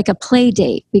 It was like a play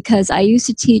date, because I used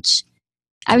to teach,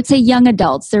 I would say young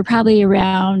adults. They're probably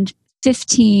around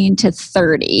 15 to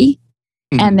 30,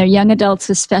 and they're young adults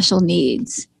with special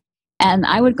needs. And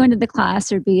I would go into the class,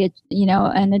 there'd be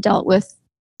an adult with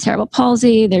cerebral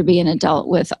palsy, there'd be an adult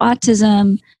with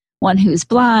autism, one who's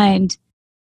blind,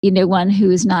 one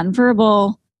who's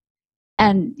nonverbal.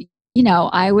 And,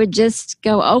 I would just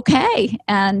go, okay,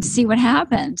 and see what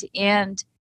happened. And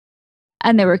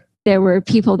there were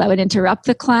people that would interrupt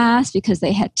the class because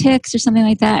they had tics or something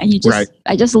like that. And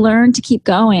I just learned to keep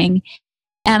going.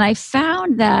 And I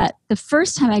found that the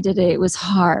first time I did it, it was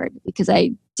hard because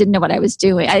I didn't know what I was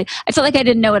doing. I felt like I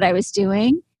didn't know what I was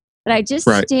doing, but I just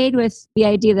stayed with the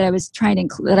idea that I was trying to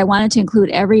include, that I wanted to include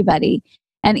everybody.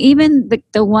 And even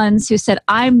the ones who said,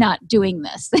 I'm not doing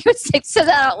this, they would say that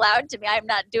out loud to me, I'm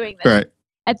not doing this. Right.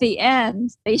 At the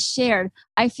end, they shared,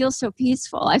 I feel so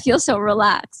peaceful. I feel so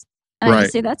relaxed. And I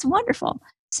just say, that's wonderful.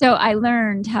 So I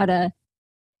learned how to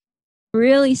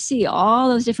really see all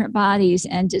those different bodies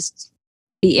and just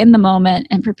be in the moment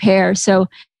and prepare. So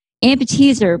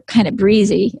amputees are kind of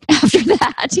breezy after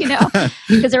that,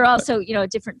 because they're also,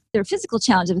 they're physical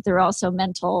challenges, but they're also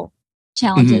mental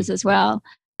challenges as well.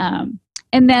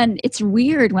 And then it's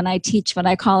weird when I teach what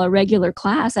I call a regular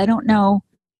class. I don't know,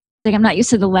 like I'm not used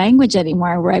to the language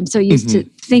anymore, where I'm so used to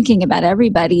thinking about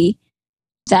everybody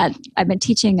that I've been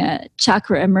teaching a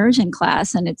chakra immersion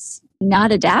class, and it's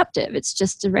not adaptive. It's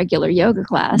just a regular yoga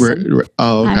class. Okay.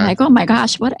 I'm like, oh my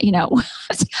gosh, what,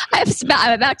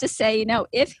 I'm about to say,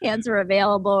 if hands are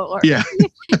available, or, or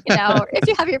if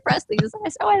you have your prosthesis. I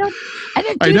said, I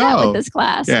didn't do that with this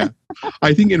class. Yeah.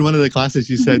 I think in one of the classes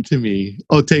you said to me,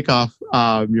 take off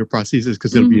your prosthesis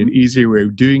because it'll be an easier way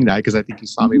of doing that. Because I think you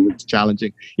saw me with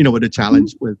challenging, with a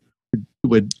challenge with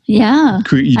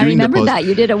I remember that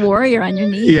you did a warrior on your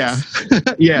knees. Yeah.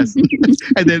 Yes.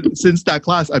 And then since that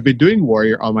class, I've been doing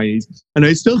warrior on my knees, and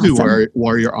I still do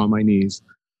warrior on my knees.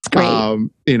 Great.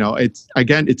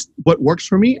 It's what works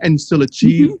for me, and still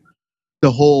achieve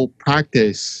the whole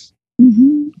practice.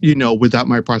 Without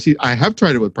my prosthesis. I have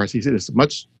tried it with prosthesis. It's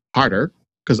much harder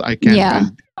because I can't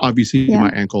bend, obviously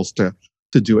my ankles to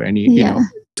do any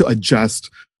to adjust,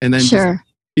 and then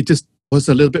it just was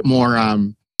a little bit more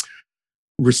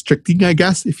restricting, I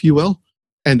guess, if you will.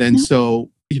 And then so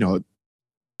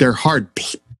they're hard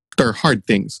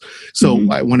things. So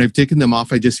when I've taken them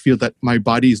off, I just feel that my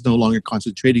body is no longer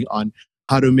concentrating on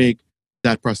how to make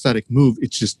that prosthetic move.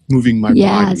 It's just moving my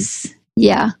body.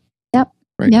 Yeah. Yep.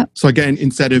 Right. Yep. So again,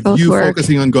 instead of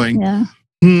focusing on going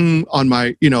on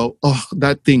my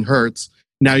that thing hurts,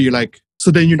 now you're like, so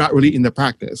then you're not really in the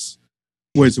practice.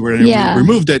 Whereas when I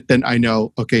removed it, then I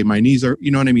know, okay, my knees are,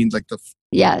 you know what I mean? Like the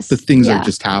things are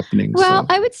just happening. Well,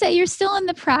 I would say you're still in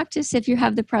the practice if you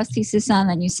have the prosthesis on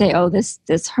and you say, oh,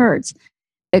 this hurts.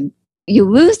 You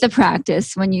lose the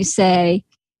practice when you say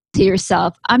to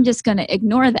yourself, I'm just going to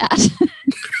ignore that.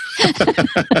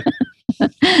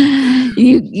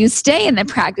 You stay in the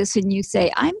practice when you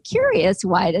say, I'm curious,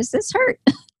 why does this hurt?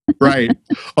 Right.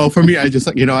 Oh, for me, I just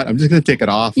like, I'm just going to take it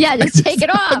off. Yeah, just take it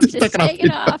off. Just take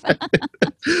it off.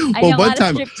 I know a lot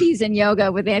of striptease in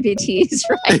yoga with amputees,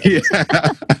 right?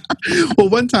 Yeah. Well,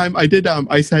 one time I did,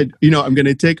 I said, I'm going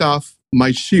to take off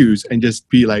my shoes and just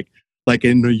be like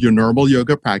in your normal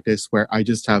yoga practice where I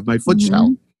just have my foot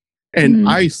shell. And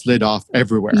I slid off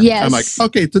everywhere. Yes. I'm like,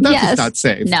 okay, so that's just not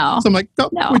safe. No. So I'm like, no,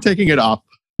 we're taking it off.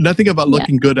 nothing about Yeah.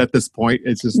 looking good at this point.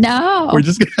 It's just No, we're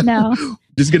just gonna, no.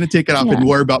 just gonna take it off Yeah. and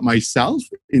worry about myself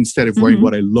instead of worrying Mhm.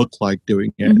 what I look like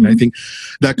doing it. And I Mhm. think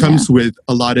that comes with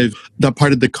a lot of that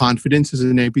part of the confidence as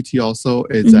an amputee also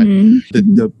is that Mhm.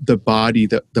 Mhm. the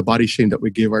body shame that we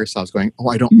give ourselves going, oh,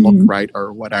 I don't look Mhm. right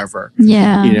or whatever.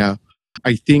 Yeah. You know,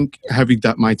 I think having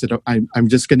that mindset of I'm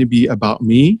just gonna be about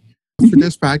me for Mhm.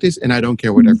 this practice and I don't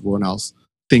care what Mhm. everyone else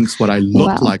thinks what I look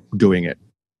Well, like doing it.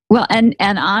 well, and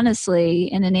honestly,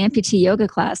 in an amputee yoga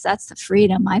class, that's the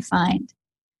freedom I find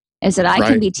is that I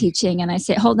can Right. be teaching and I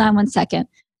say, hold on one second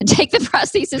and take the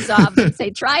prosthesis off and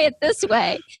say, try it this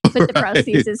way, put the Right.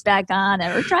 prosthesis back on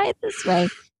or try it this way.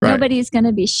 Right. Nobody's going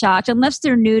to be shocked unless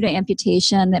they're new to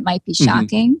amputation. That might be Mhm.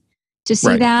 shocking to see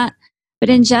Right. that. But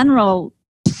in general,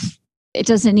 it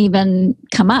doesn't even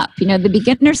come up. You know, the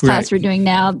beginners class Right. we're doing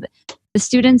now, the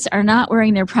students are not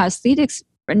wearing their prosthetics.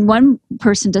 And one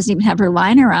person doesn't even have her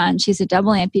liner on. She's a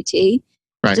double amputee.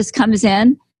 Right. Just comes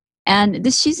in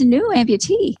and she's a new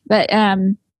amputee, but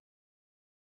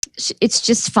it's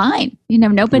just fine. You know,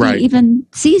 nobody Right. even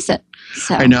sees it.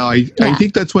 So I know. I yeah.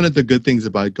 think that's one of the good things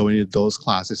about going to those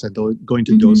classes and going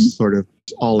to Mhm. those sort of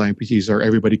all amputees or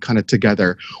everybody kind of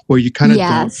together, where you kind of don't.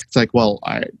 Yes. It's like, well,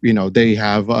 they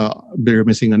have they're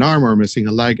missing an arm or missing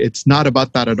a leg. It's not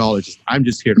about that at all. It's just I'm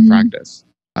just here to Mhm. practice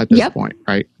at this Yep. point,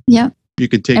 right? Yep. You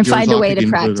could take And yours find a off. way You to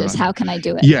can put it practice. on. How can I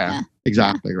do it? Yeah,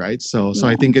 exactly. Right. So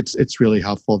I Yeah. think it's really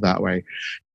helpful that way.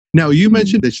 Now you Mhm.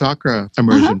 mentioned the chakra Uh-huh.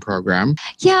 immersion program.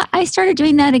 Yeah, I started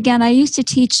doing that again. I used to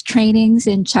teach trainings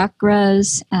in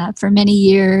chakras for many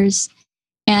years.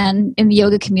 And in the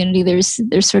yoga community, there's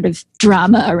sort of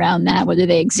drama around that, whether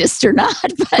they exist or not.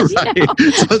 But Right. you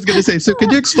know, So I was going to say, so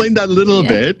could you explain that a little Yeah.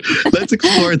 bit? Let's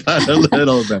explore that a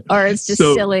little bit. or it's just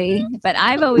So, silly. But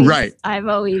I've right.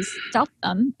 always felt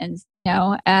them, and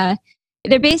they're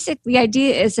the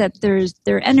idea is that there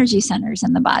are energy centers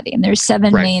in the body, and there's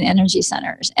 7 Right. main energy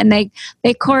centers, and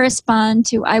they correspond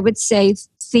to, I would say,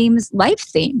 life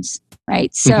themes,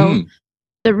 right? So. Mhm.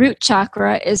 The root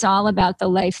chakra is all about the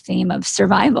life theme of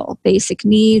survival, basic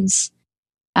needs,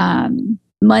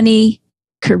 money,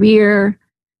 career,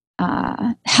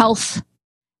 health.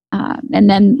 And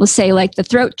then we'll say, like, the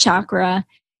throat chakra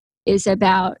is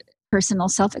about personal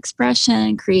self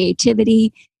expression,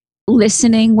 creativity,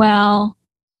 listening well,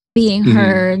 being Mhm.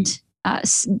 heard,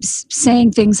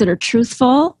 saying things that are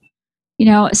truthful.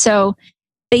 So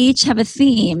they each have a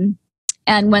theme.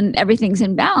 And when everything's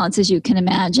in balance, as you can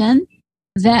imagine,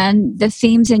 then the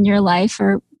themes in your life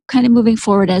are kind of moving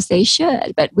forward as they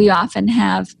should. But we often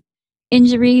have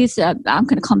injuries, I'm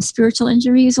going to call them spiritual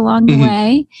injuries along the Mhm.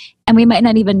 way. And we might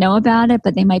not even know about it,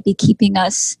 but they might be keeping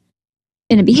us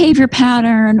in a behavior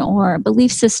pattern or a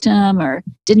belief system or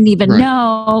didn't even Right.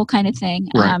 know kind of thing.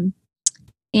 Right.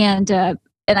 And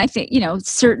I think,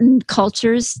 certain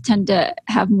cultures tend to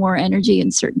have more energy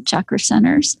in certain chakra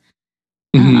centers.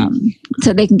 Mhm.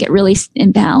 So they can get really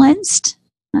imbalanced.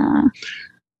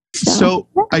 So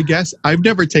I guess I've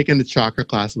never taken the chakra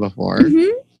class before.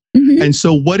 Mhm. Mhm. And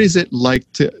so what is it like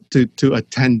to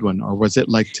attend one, or was it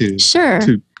like Sure.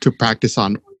 to practice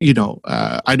on, I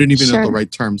don't even know the Sure.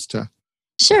 right terms to.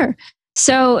 Sure.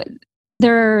 So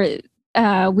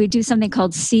we do something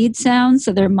called seed sounds.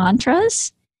 So they're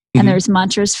mantras, and Mhm. there's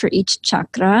mantras for each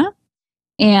chakra.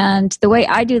 And the way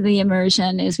I do the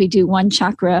immersion is we do one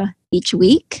chakra each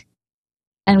week,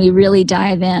 and we really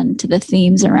dive into the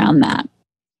themes around that.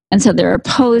 And so there are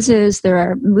poses, there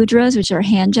are mudras, which are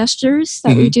hand gestures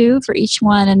that we Mhm. do for each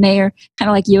one, and they are kind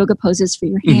of like yoga poses for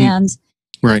your Mhm. hands.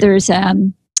 Right. There's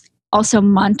also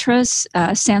mantras,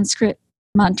 Sanskrit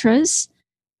mantras.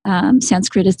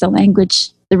 Sanskrit is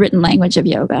the written language of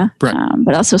yoga, Right.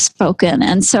 but also spoken.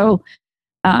 And so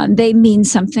they mean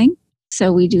something.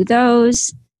 So we do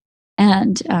those.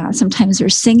 And sometimes we're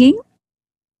singing.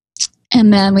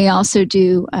 And then we also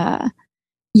do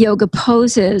yoga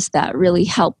poses that really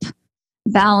help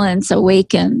balance,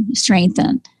 awaken,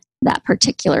 strengthen that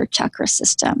particular chakra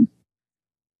system.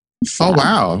 So, Oh,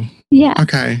 wow. yeah.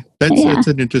 Okay. That's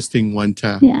an interesting one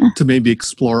to maybe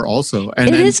explore also. And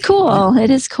It then is cool. It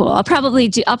is cool. I'll probably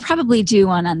do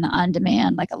one on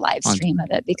demand, like a live stream of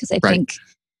it, because I think,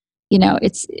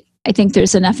 I think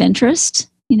there's enough interest,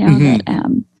 Mhm.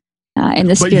 that in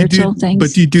the spiritual things.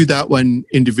 But do you do that one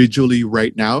individually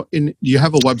right now? Do you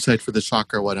have a website for the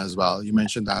chakra one as well? You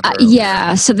mentioned that earlier.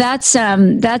 Yeah. So that's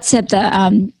at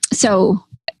the so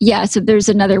there's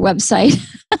another website.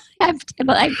 I have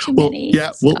too many.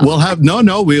 Yeah, we'll have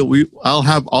I'll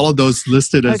have all of those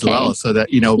listed as Okay. well, so that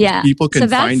people can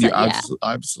find you.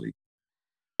 Obviously,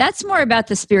 that's more about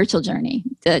the spiritual journey,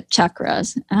 the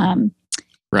chakras.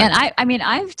 Right. And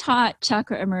I've taught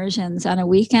chakra immersions on a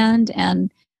weekend,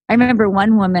 and I remember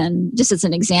one woman, just as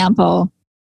an example.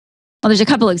 Well, there's a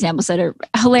couple examples that are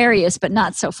hilarious, but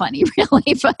not so funny,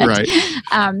 really. But Right.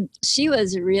 She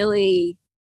was really,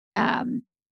 how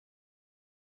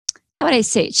would I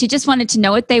say it? She just wanted to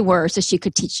know what they were so she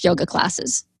could teach yoga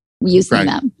classes using Right.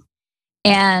 them.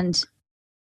 And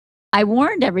I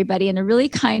warned everybody in a really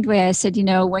kind way. I said,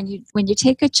 when you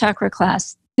take a chakra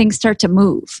class, things start to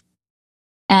move.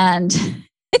 And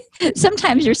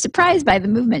sometimes you're surprised by the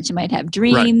movement. You might have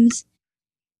dreams.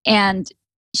 Right. And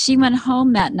she went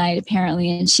home that night, apparently,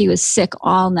 and she was sick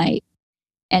all night.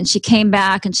 And she came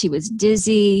back and she was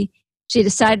dizzy. She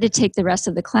decided to take the rest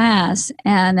of the class.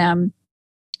 And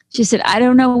she said, I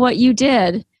don't know what you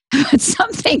did.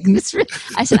 Something.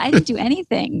 I said, I didn't do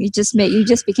anything. You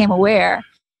just became aware.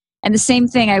 And the same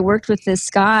thing, I worked with this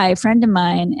guy, a friend of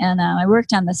mine, and I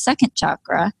worked on the second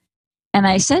chakra. And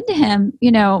I said to him,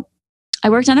 I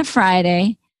worked on a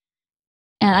Friday,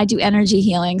 and I do energy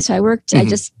healing. So I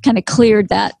just kind of cleared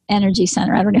that energy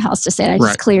center. I don't know how else to say it. I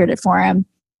just cleared it for him.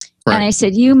 Right. And I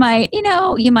said, you might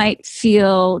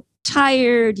feel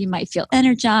tired. You might feel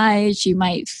energized. You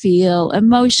might feel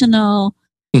emotional.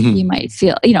 Mm-hmm. You might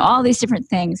feel, all these different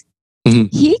things.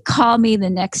 Mm-hmm. He called me the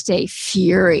next day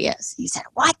furious. He said,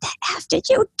 what the F did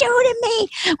you do to me?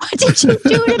 What did you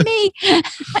do to me?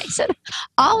 I said,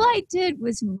 all I did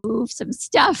was move some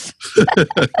stuff.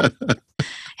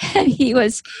 And he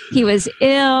was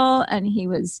ill and he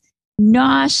was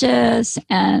nauseous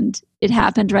and it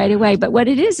happened right away. But what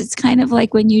it is, it's kind of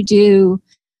like when you do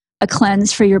a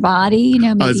cleanse for your body,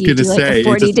 maybe you do like a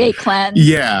 40-day cleanse.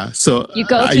 Yeah. So you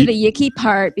go through the yicky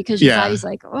part because your body's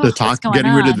like, oh, what's going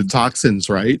getting on? rid of the toxins,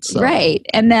 right? So. Right.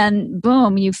 And then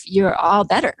boom, you're all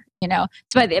better, So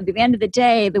by the end of the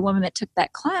day, the woman that took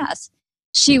that class,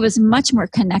 she was much more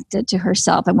connected to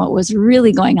herself and what was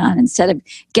really going on instead of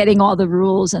getting all the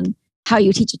rules and how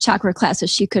you teach a chakra class so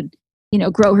she could,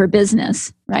 grow her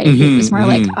business, right? Mm-hmm, it was more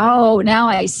like, oh, now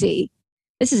I see.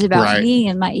 This is about me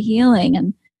and my healing,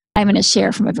 and I'm going to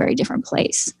share from a very different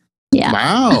place. Yeah.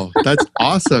 Wow, that's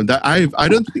awesome. That I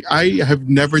have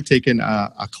never taken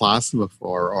a class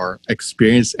before or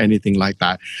experienced anything like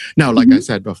that. Now, like I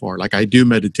said before, like I do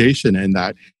meditation and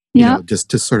that, just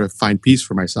to sort of find peace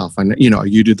for myself. And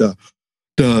you do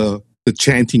the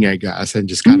chanting, I guess, and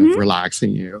just kind of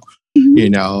relaxing you.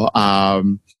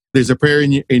 There's a prayer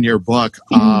in your book,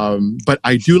 but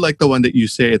I do like the one that you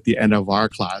say at the end of our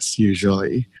class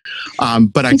usually.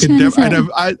 But I could never,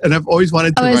 and I've always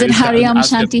wanted to. Oh, is it Hariom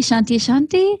Shanti Shanti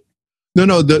Shanti?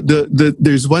 No.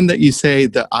 There's one that you say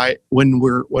that when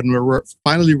we're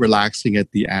finally relaxing at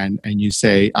the end, and you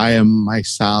say, "I am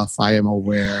myself. I am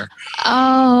aware."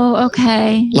 Oh,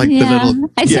 okay. Like the little.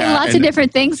 I say lots of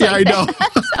different things. Yeah, I know.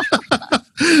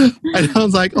 And I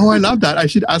was like, "Oh, I love that. I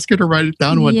should ask her to write it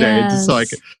down one day, just so I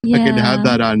can have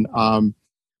that on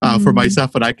for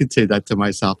myself, and I could say that to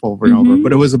myself over and over."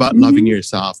 But it was about loving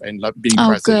yourself and being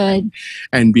present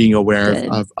and being aware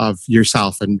of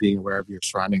yourself and being aware of your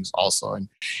surroundings also,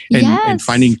 and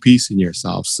finding peace in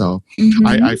yourself. So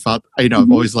I felt, I've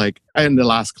always in the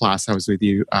last class I was with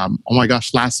you, oh my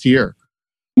gosh, last year.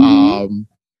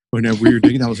 Whenever we were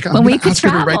doing that, I was like, I'm going to ask her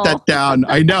to write that down.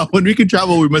 I know. When we can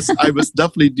travel, I must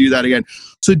definitely do that again.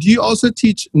 So do you also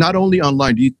teach, not only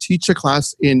online, do you teach a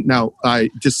class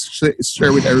just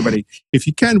share with everybody, if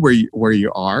you can, where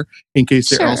you are, in case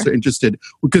they're also interested,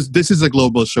 because this is a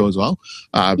global show as well.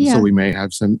 So we may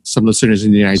have some listeners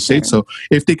in the United States. So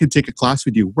if they could take a class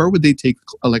with you, where would they take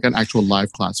an actual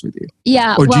live class with you?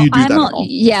 Yeah. Or do you do that at all?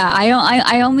 Yeah,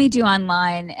 I only do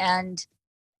online, and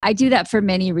I do that for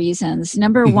many reasons.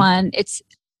 Number one, it's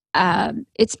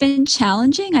been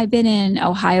challenging. I've been in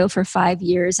Ohio for 5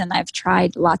 years, and I've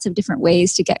tried lots of different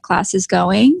ways to get classes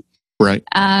going. Right.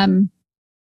 And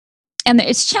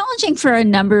it's challenging for a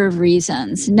number of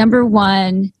reasons. Number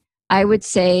one, I would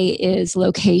say, is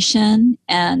location,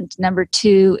 and number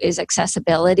two is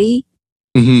accessibility.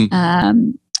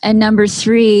 And number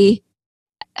three,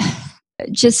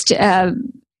 just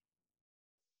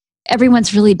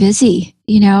everyone's really busy,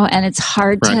 and it's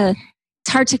hard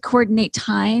to coordinate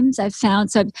times. I've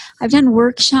found, so I've done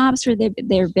workshops where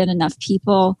there have been enough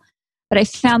people, but I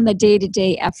found the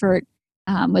day-to-day effort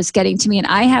was getting to me, and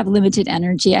I have limited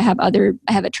energy. I have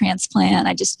a transplant.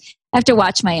 I have to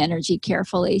watch my energy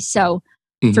carefully. So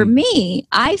for me,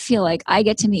 I feel like I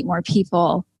get to meet more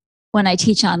people when I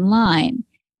teach online.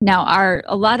 Now,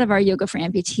 a lot of our Yoga for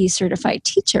Amputees certified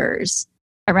teachers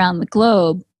around the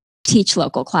globe teach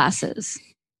local classes,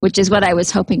 which is what I was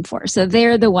hoping for. So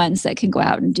they're the ones that can go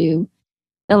out and do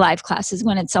the live classes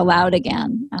when it's allowed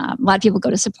again. A lot of people go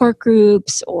to support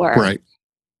groups or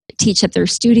teach at their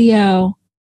studio.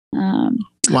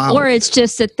 Wow. Or it's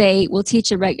just that they will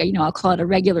teach I'll call it a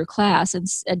regular class or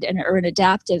an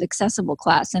adaptive, accessible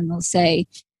class. And they'll say,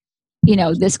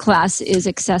 this class is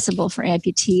accessible for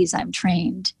amputees. I'm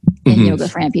trained in yoga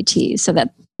for amputees, so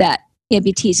that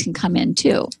amputees can come in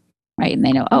too. Right. And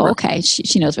they know, okay,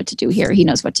 she knows what to do here. He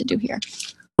knows what to do here.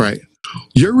 Right.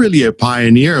 You're really a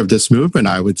pioneer of this movement,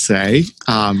 I would say.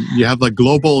 You have a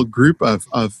global group of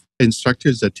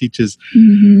instructors that teaches,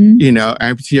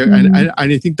 amputee, and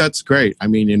I think that's great. I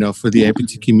mean, for the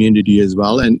amputee community as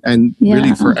well, and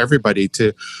really for everybody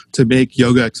to make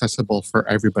yoga accessible for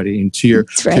everybody. And to your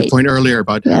point earlier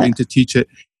about having to teach it,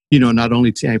 not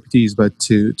only to amputees but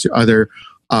to other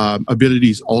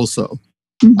abilities also.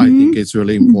 I think it's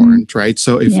really important, right?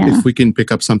 So if we can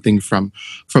pick up something from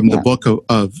the book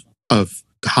of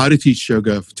how to teach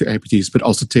yoga to amputees, but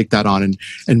also take that on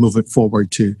and move it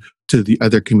forward to the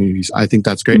other communities, I think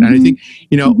that's great. And I think,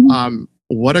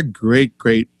 what a great,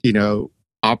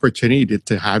 opportunity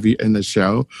to have you in the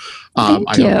show. I hope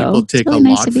people take a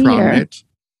lot from it.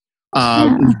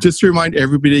 Just remind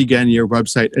everybody again your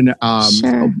website and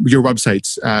your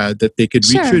websites that they could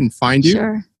reach you and find you.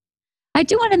 Sure. I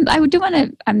do want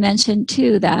to mention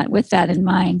too that with that in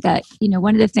mind that,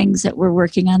 one of the things that we're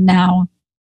working on now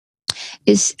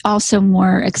is also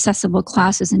more accessible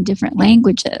classes in different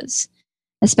languages,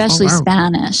 especially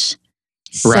Spanish.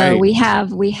 So we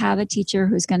have a teacher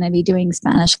who's going to be doing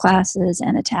Spanish classes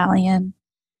and Italian.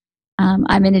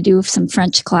 I'm going to do some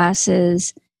French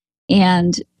classes.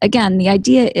 And again, the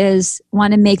idea is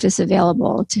want to make this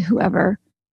available to whoever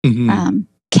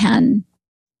can.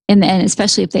 And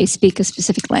especially if they speak a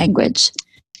specific language,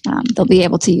 they'll be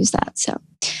able to use that. So,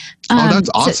 that's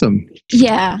awesome. So,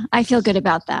 I feel good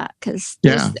about that because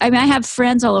I have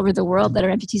friends all over the world that are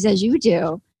amputees as you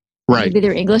do. Right. Maybe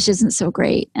their English isn't so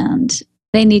great and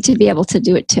they need to be able to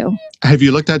do it too. Have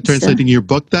you looked at translating your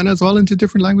book then as well into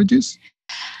different languages?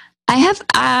 I have.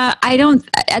 I don't.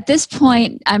 At this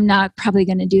point, I'm not probably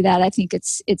going to do that. I think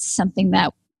it's something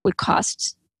that would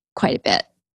cost quite a bit.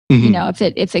 If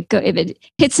it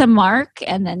hits a mark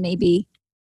and then maybe,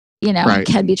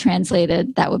 can be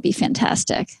translated, that would be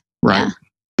fantastic. Right. Yeah.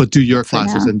 But do your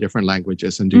classes in different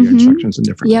languages and do your instructions in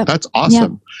different. Yep. That's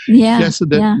awesome. Yep.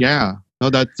 Yeah. No,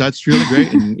 that's really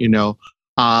great. And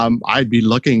I'd be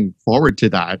looking forward to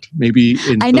that. Maybe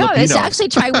in I know Filipino. It's actually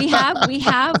we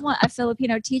have a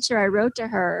Filipino teacher. I wrote to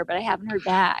her, but I haven't heard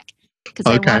back because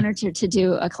I wanted her to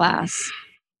do a class.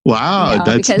 Wow,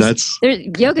 that's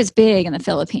yoga's big in the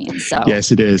Philippines. So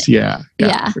yes, it is. Yeah,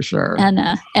 for sure. And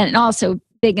also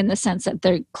big in the sense that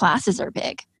their classes are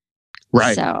big.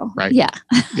 Right. So yeah.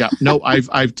 No,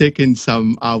 I've taken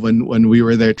some when we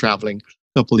were there traveling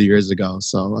a couple of years ago.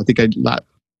 So I think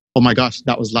oh my gosh,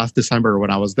 that was last December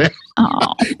when I was there.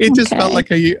 Oh, it just felt like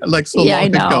so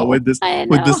long ago with this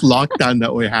lockdown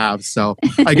that we have. So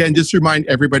again, just remind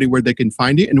everybody where they can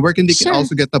find you and where they can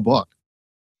also get the book.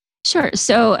 Sure.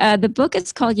 So the book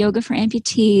is called Yoga for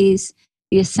Amputees,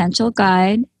 The Essential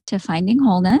Guide to Finding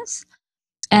Wholeness.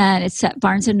 And it's at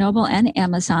Barnes & Noble and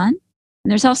Amazon.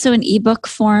 And there's also an ebook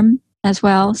form as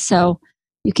well. So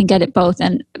you can get it both.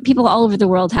 And people all over the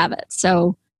world have it.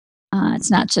 So it's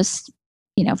not just,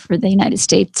 for the United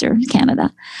States or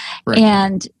Canada. Right.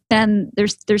 And then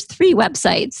there's 3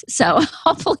 websites. So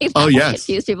hopefully that won't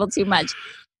confuse people too much.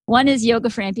 One is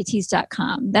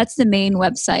yogaforamputees.com. That's the main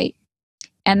website.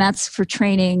 And that's for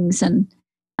trainings,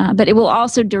 but it will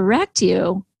also direct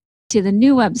you to the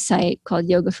new website called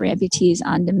Yoga for Amputees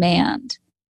On Demand.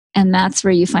 And that's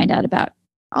where you find out about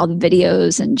all the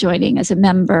videos and joining as a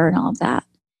member and all of that.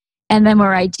 And then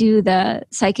where I do the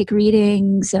psychic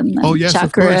readings and the Chakra.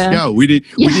 Of course. Yeah, we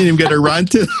didn't even get around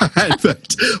to that.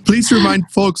 But please remind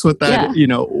folks what that,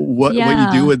 what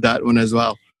you do with that one as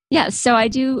well. Yeah, so I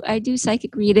do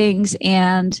psychic readings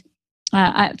and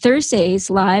Thursdays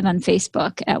live on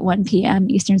Facebook at 1 p.m.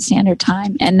 Eastern Standard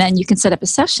Time. And then you can set up a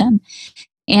session.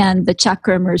 And the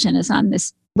Chakra immersion is on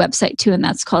this website too. And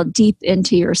that's called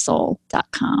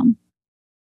deepintoyoursoul.com.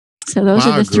 So those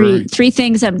are the three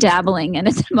things I'm dabbling in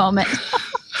at the moment.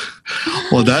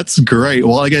 Well, that's great.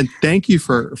 Well, again, thank you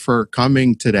for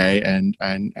coming today and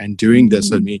doing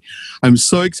this with me. I'm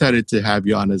so excited to have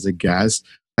you on as a guest.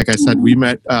 Like I said, we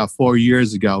met 4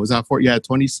 years ago. Was that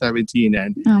 2017?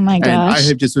 And oh my gosh, and I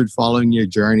have just been following your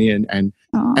journey and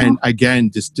again,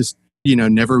 just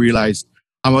never realized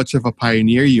how much of a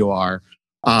pioneer you are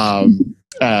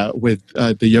with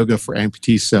the Yoga for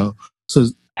Amputees. So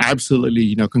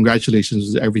absolutely,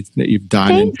 congratulations with everything that you've done.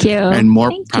 Thank you. And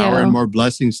more power and more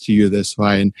blessings to you this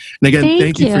way. And again,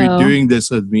 thank you for doing this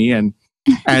with me. And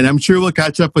I'm sure we'll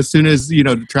catch up as soon as the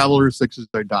travel restrictions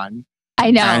are done.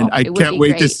 I know. And I it would can't be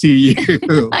wait to great. see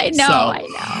you. I know. So, I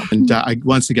know. and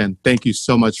once again, thank you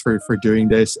so much for doing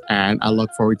this. And I look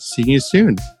forward to seeing you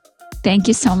soon. Thank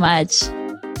you so much.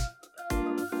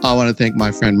 I want to thank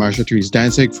my friend Marsha Therese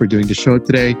Danzig for doing the show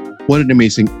today. What an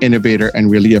amazing innovator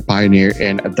and really a pioneer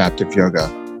in adaptive yoga.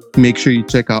 Make sure you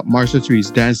check out Marsha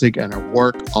Therese Danzig and her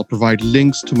work. I'll provide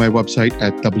links to my website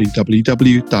at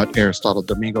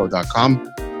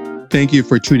www.aristotledomingo.com. Thank you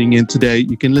for tuning in today.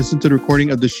 You can listen to the recording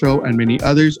of the show and many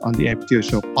others on the Amputee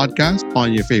Show podcast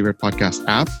on your favorite podcast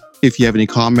app. If you have any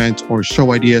comments or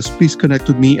show ideas, please connect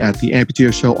with me at the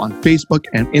Amputee Show on Facebook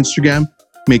and Instagram.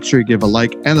 Make sure you give a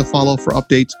like and a follow for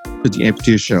updates to the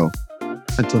Amputee Show.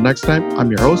 Until next time, I'm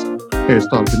your host,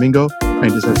 Aristotle Domingo,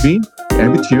 and this has been the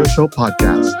Amputee Show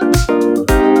podcast.